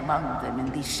slept among them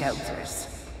in these shelters.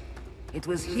 It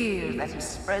was here that he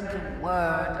spread the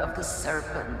word of the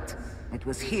serpent. It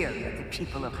was here that the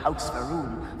people of House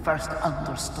Varun first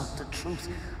understood the truth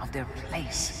of their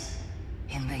place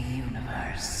in the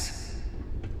universe.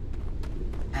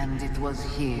 And it was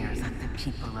here that the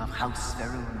people of House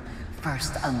Varun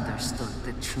first understood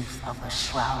the truth of the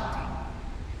shrouding.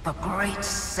 The Great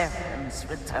Serpent's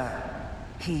return.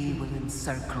 He will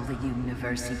encircle the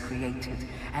universe he created,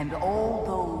 and all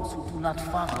those who do not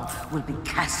follow will be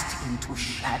cast into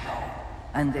shadow.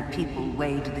 And the people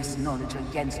weighed this knowledge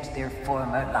against their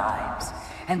former lives,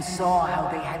 and saw how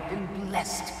they had been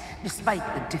blessed despite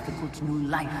the difficult new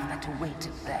life that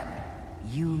awaited them.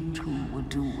 You too would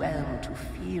do well to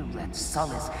feel that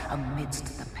solace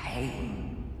amidst the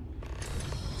pain.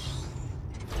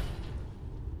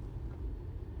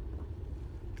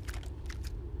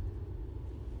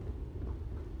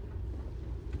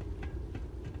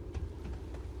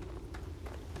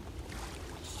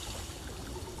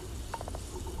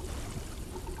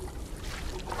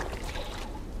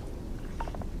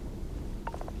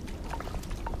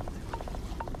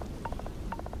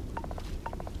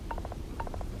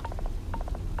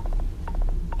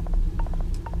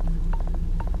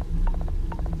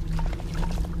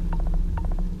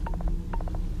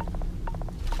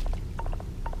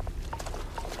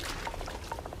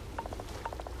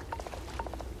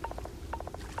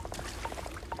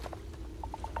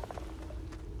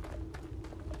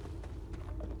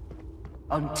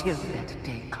 Until that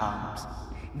day comes,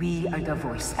 we are the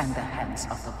voice and the hands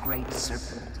of the Great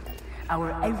Serpent.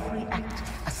 Our every act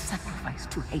a sacrifice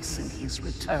to hasten his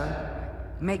return.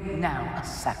 Make now a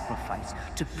sacrifice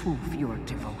to prove your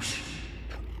devotion.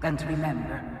 And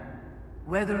remember,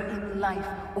 whether in life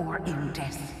or in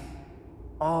death,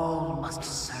 all must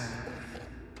serve.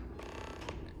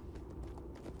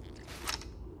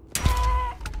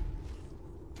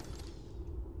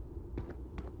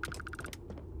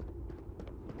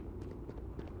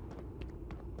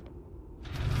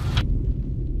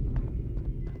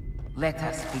 Let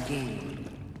us begin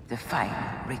the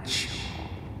final ritual.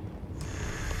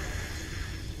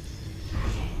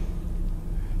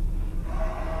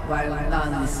 While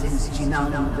none since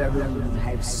Jinan Varun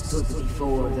have stood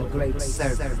before the Great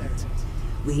Serpent,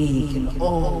 we can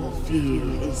all feel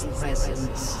his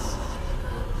presence.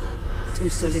 To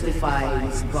solidify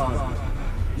his bond,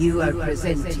 you are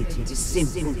presented with a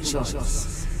simple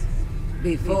choice.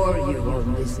 Before you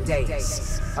on this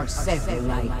dais are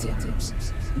several items.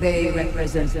 They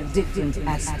represent different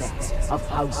aspects of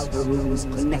House Varun's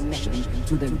connection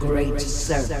to the Great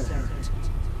Serpent.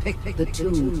 Pick the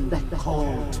two that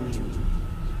call to you.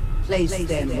 Place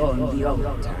them on the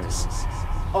altars.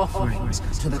 Offerings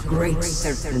to the Great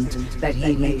Serpent that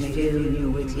he may fill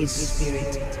you with his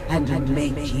spirit and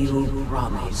make you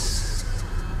promise.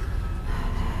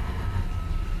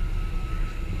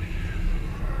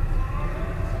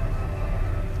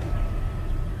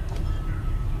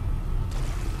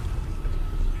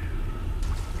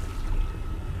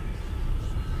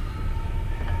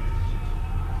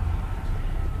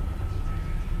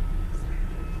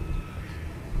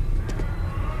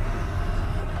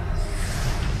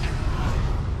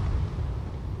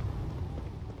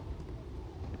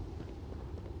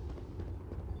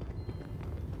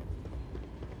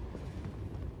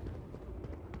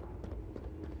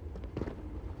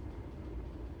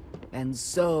 And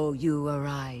so you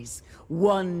arise,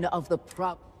 one of the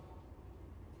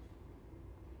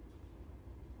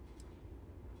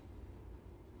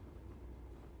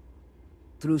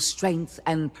Through strength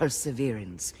and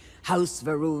perseverance, House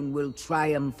Va'ruun will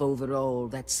triumph over all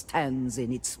that stands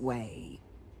in its way.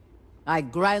 I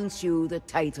grant you the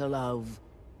title of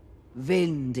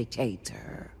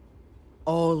Vindicator.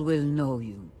 All will know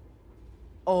you.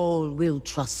 All will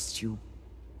trust you.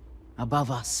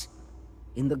 Above us,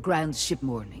 in the grand ship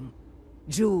morning,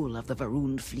 jewel of the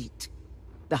Va'ruun fleet,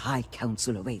 the High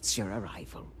Council awaits your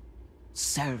arrival.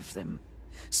 Serve them.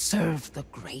 Serve the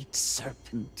Great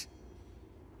Serpent.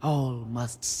 All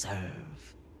must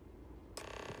serve.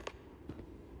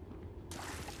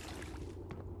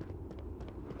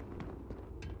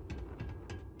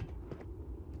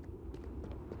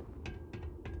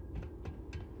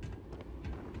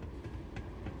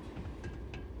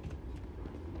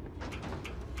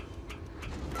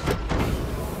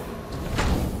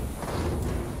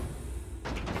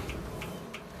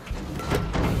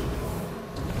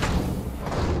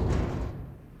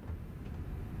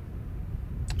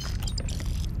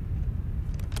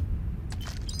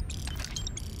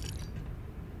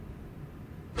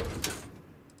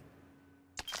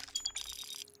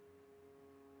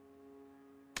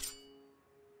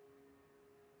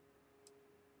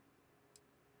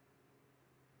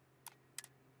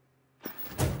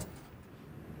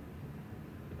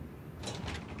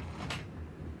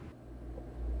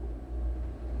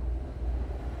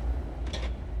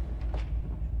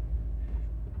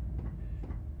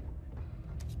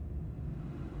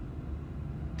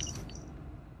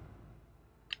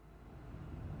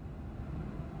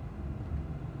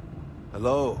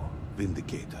 Hello,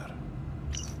 Vindicator.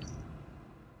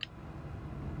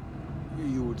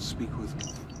 You would speak with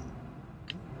me.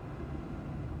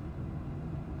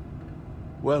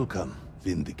 Welcome,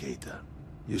 Vindicator.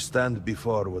 You stand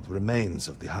before what remains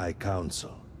of the High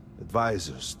Council,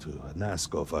 advisors to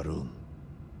Anasco Va'ruun.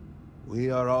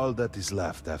 We are all that is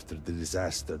left after the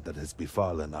disaster that has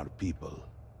befallen our people.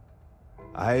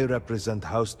 I represent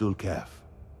House Dulkef.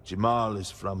 Jamal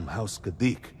is from House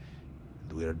Kadik,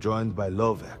 and we are joined by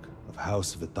Lovek of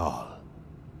House Vital.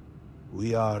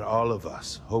 We are, all of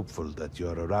us, hopeful that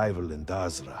your arrival in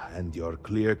Dazra and your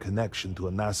clear connection to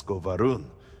Anasco Va'ruun,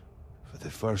 for the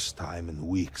first time in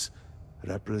weeks,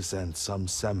 represent some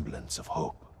semblance of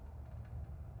hope.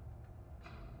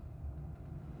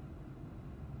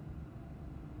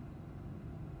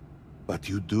 But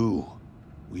you do.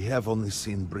 We have only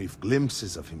seen brief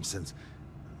glimpses of him since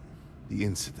the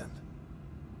incident.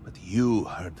 But you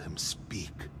heard him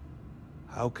speak.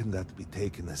 How can that be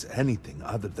taken as anything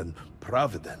other than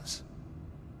providence?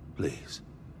 Please,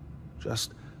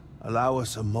 just allow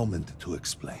us a moment to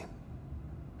explain.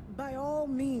 By all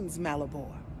means,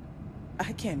 Malabor.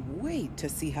 I can't wait to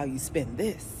see how you spin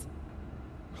this.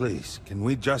 Please, can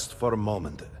we just for a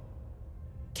moment...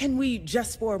 Can we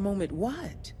just for a moment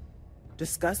what?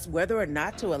 Discuss whether or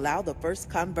not to allow the first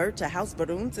convert to House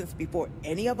Va'ruun since before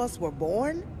any of us were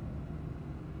born?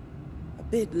 A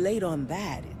bit late on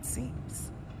that, it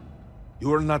seems. You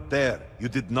were not there. You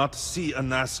did not see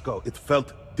Anasco. It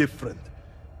felt different.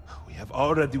 We have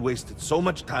already wasted so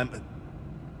much time and...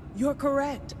 You're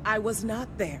correct. I was not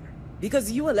there. Because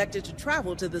you elected to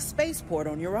travel to the spaceport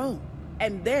on your own.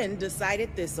 And then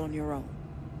decided this on your own.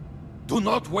 Do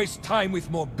not waste time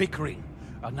with more bickering.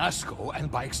 Anasco,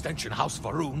 and by extension House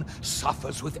Va'ruun,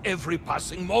 suffers with every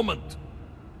passing moment.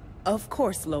 Of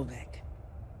course, Lovek.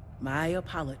 My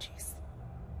apologies.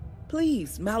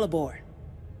 Please, Malabor.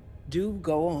 Do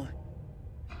go on.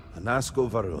 Anasco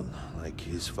Va'ruun, like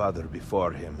his father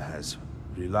before him, has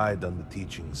relied on the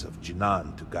teachings of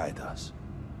Jinan to guide us.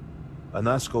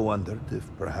 Anasco wondered if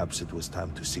perhaps it was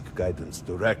time to seek guidance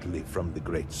directly from the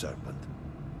Great Serpent,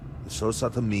 and so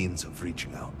sought a means of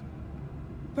reaching out.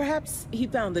 Perhaps he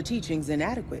found the teachings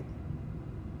inadequate.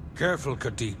 Careful,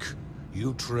 Kadik.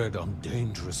 You tread on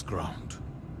dangerous ground.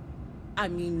 I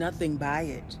mean nothing by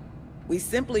it. We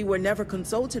simply were never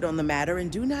consulted on the matter and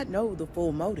do not know the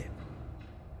full motive.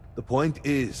 The point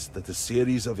is that a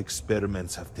series of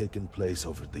experiments have taken place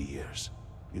over the years,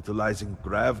 utilizing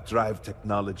grav drive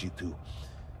technology to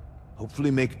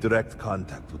hopefully make direct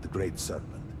contact with the Great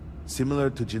Serpent, similar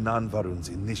to Jinan Va'ruun's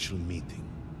initial meeting.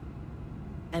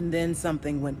 And then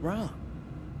something went wrong.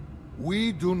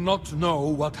 We do not know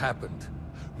what happened.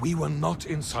 We were not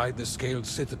inside the Scaled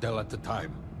Citadel at the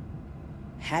time.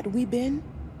 Had we been,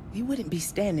 we wouldn't be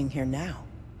standing here now.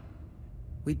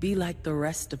 We'd be like the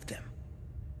rest of them.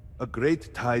 A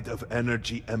great tide of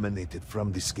energy emanated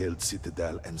from the Scaled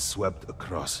Citadel and swept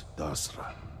across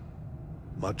Dazra.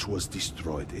 Much was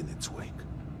destroyed in its wake.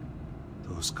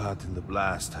 Those caught in the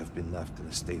blast have been left in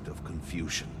a state of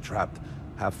confusion, trapped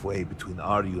halfway between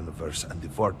our universe and the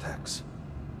Vortex.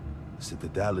 The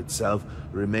Citadel itself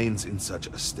remains in such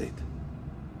a state.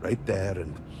 Right there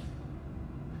and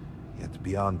yet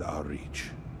beyond our reach.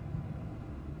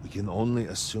 We can only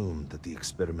assume that the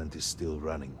experiment is still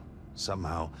running,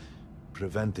 somehow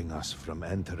preventing us from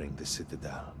entering the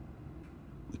Citadel.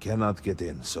 We cannot get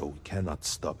in, so we cannot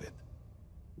stop it.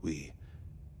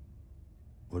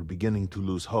 We're beginning to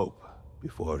lose hope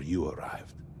before you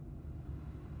arrived.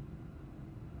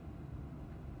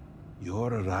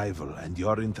 Your arrival and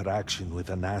your interaction with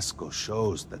Anasco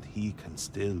shows that he can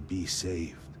still be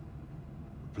saved.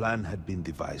 The plan had been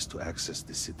devised to access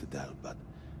the Citadel, but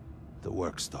the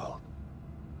work stalled.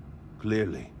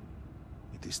 Clearly,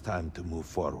 it is time to move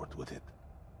forward with it.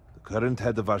 The current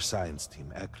head of our science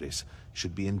team, Ekris,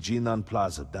 should be in Jinan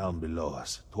Plaza down below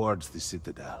us, towards the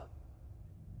Citadel.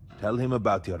 Tell him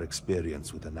about your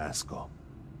experience with Anasco,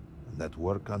 and that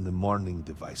work on the morning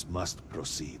device must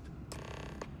proceed.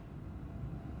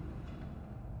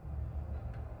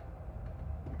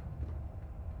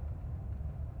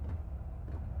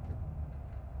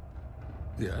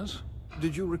 Yes?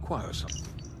 Did you require something?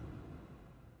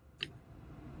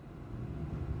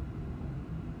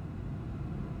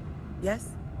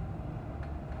 Yes?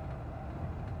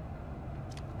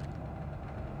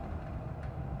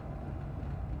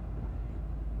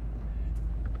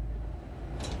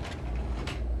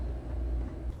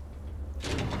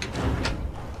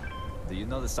 Do you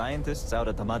know the scientists out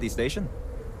at Hamadi Station?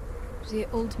 The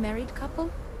old married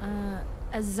couple?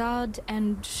 Azad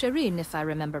and Shireen, if I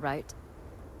remember right.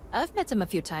 I've met them a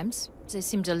few times. They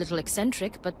seemed a little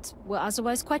eccentric, but were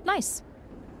otherwise quite nice.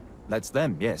 That's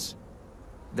them, yes.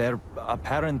 They're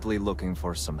apparently looking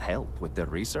for some help with their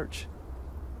research.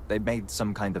 They made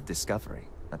some kind of discovery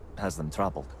that has them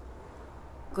troubled.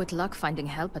 Good luck finding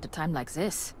help at a time like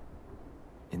this.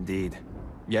 Indeed.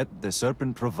 Yet the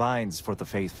Serpent provides for the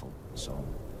faithful, so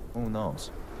who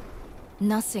knows?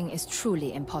 Nothing is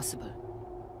truly impossible.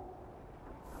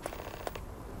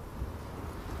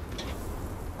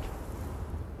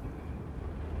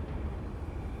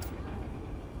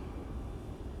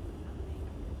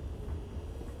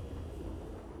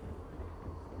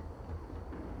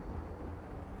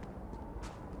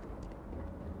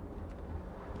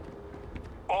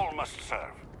 All must serve.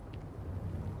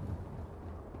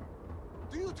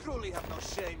 Do you truly have no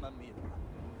shame, Amir?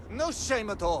 No shame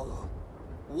at all.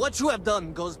 What you have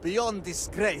done goes beyond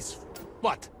disgrace.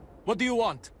 What? What do you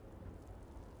want?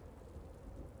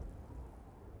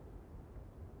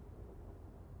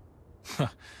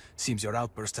 Seems your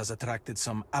outburst has attracted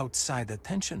some outside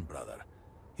attention, brother.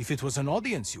 If it was an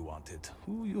audience you wanted,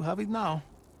 you have it now.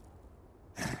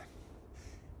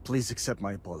 Please accept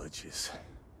my apologies.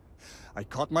 I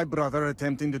caught my brother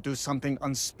attempting to do something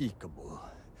unspeakable,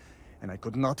 and I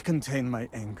could not contain my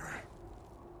anger.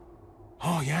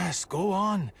 Oh yes, go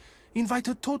on. Invite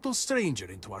a total stranger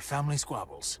into our family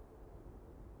squabbles.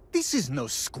 This is no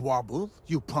squabble,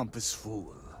 you pompous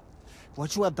fool.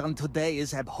 What you have done today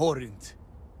is abhorrent.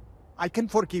 I can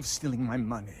forgive stealing my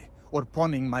money, or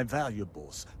pawning my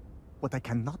valuables. What I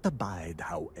cannot abide,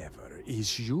 however,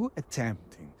 is you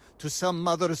attempting to some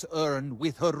mother's urn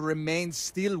with her remains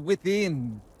still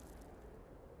within.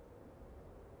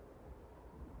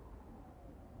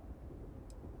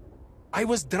 I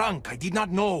was drunk, I did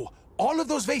not know. All of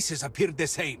those vases appeared the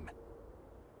same.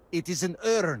 It is an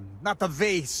urn, not a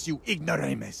vase, you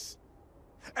ignoramus.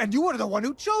 And you were the one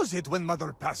who chose it when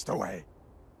Mother passed away.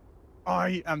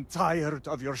 I am tired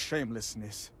of your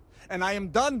shamelessness, and I am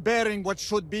done bearing what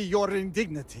should be your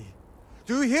indignity.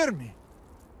 Do you hear me?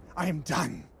 I am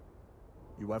done.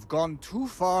 You have gone too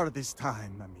far this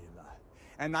time, Amila,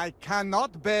 and I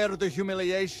cannot bear the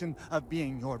humiliation of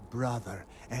being your brother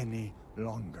any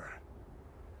longer.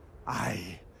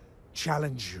 I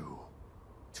challenge you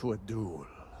to a duel.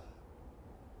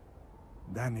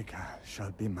 Danica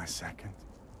shall be my second.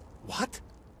 What?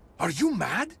 Are you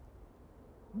mad?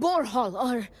 Borhal,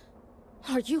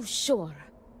 are you sure?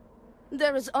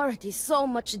 There is already so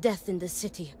much death in the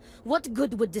city. What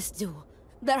good would this do?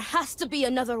 There has to be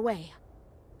another way.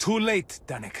 Too late,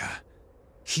 Danica.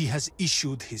 He has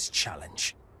issued his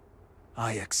challenge.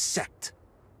 I accept.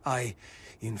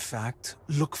 In fact,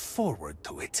 look forward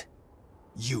to it.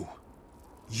 You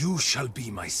shall be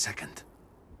my second.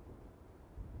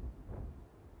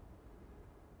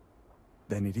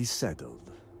 Then it is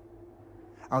settled.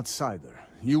 Outsider,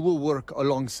 you will work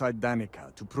alongside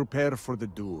Danica to prepare for the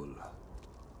duel.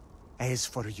 As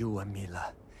for you,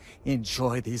 Amila,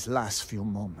 enjoy these last few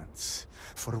moments.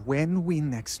 For when we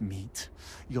next meet,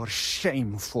 your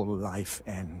shameful life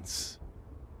ends.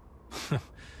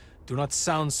 Do not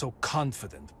sound so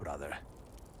confident, brother.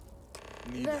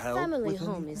 Need Their help family with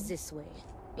home anything? is this way.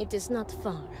 It is not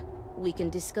far. We can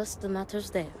discuss the matters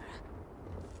there.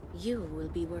 You will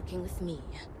be working with me.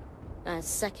 As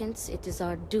seconds, it is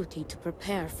our duty to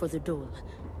prepare for the duel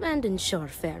and ensure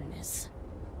fairness.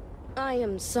 I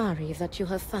am sorry that you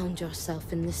have found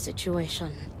yourself in this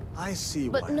situation. I see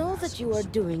But why know I'm that you are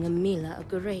doing Amila a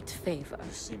great favor.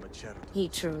 You seem a charitable. He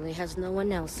truly has no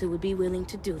one else who would be willing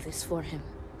to do this for him.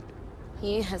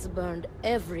 He has burned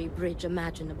every bridge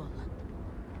imaginable.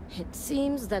 It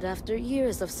seems that after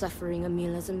years of suffering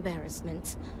Amila's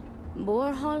embarrassment,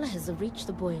 Borhall has reached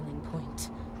the boiling point.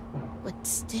 But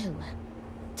still,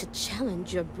 to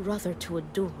challenge your brother to a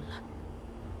duel.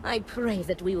 I pray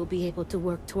that we will be able to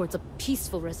work towards a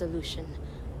peaceful resolution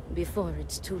before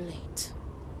it's too late.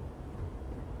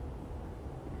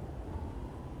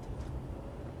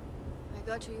 I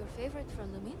got you your favorite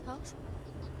from the meat house.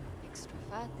 Extra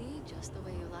fatty, just the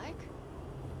way you like.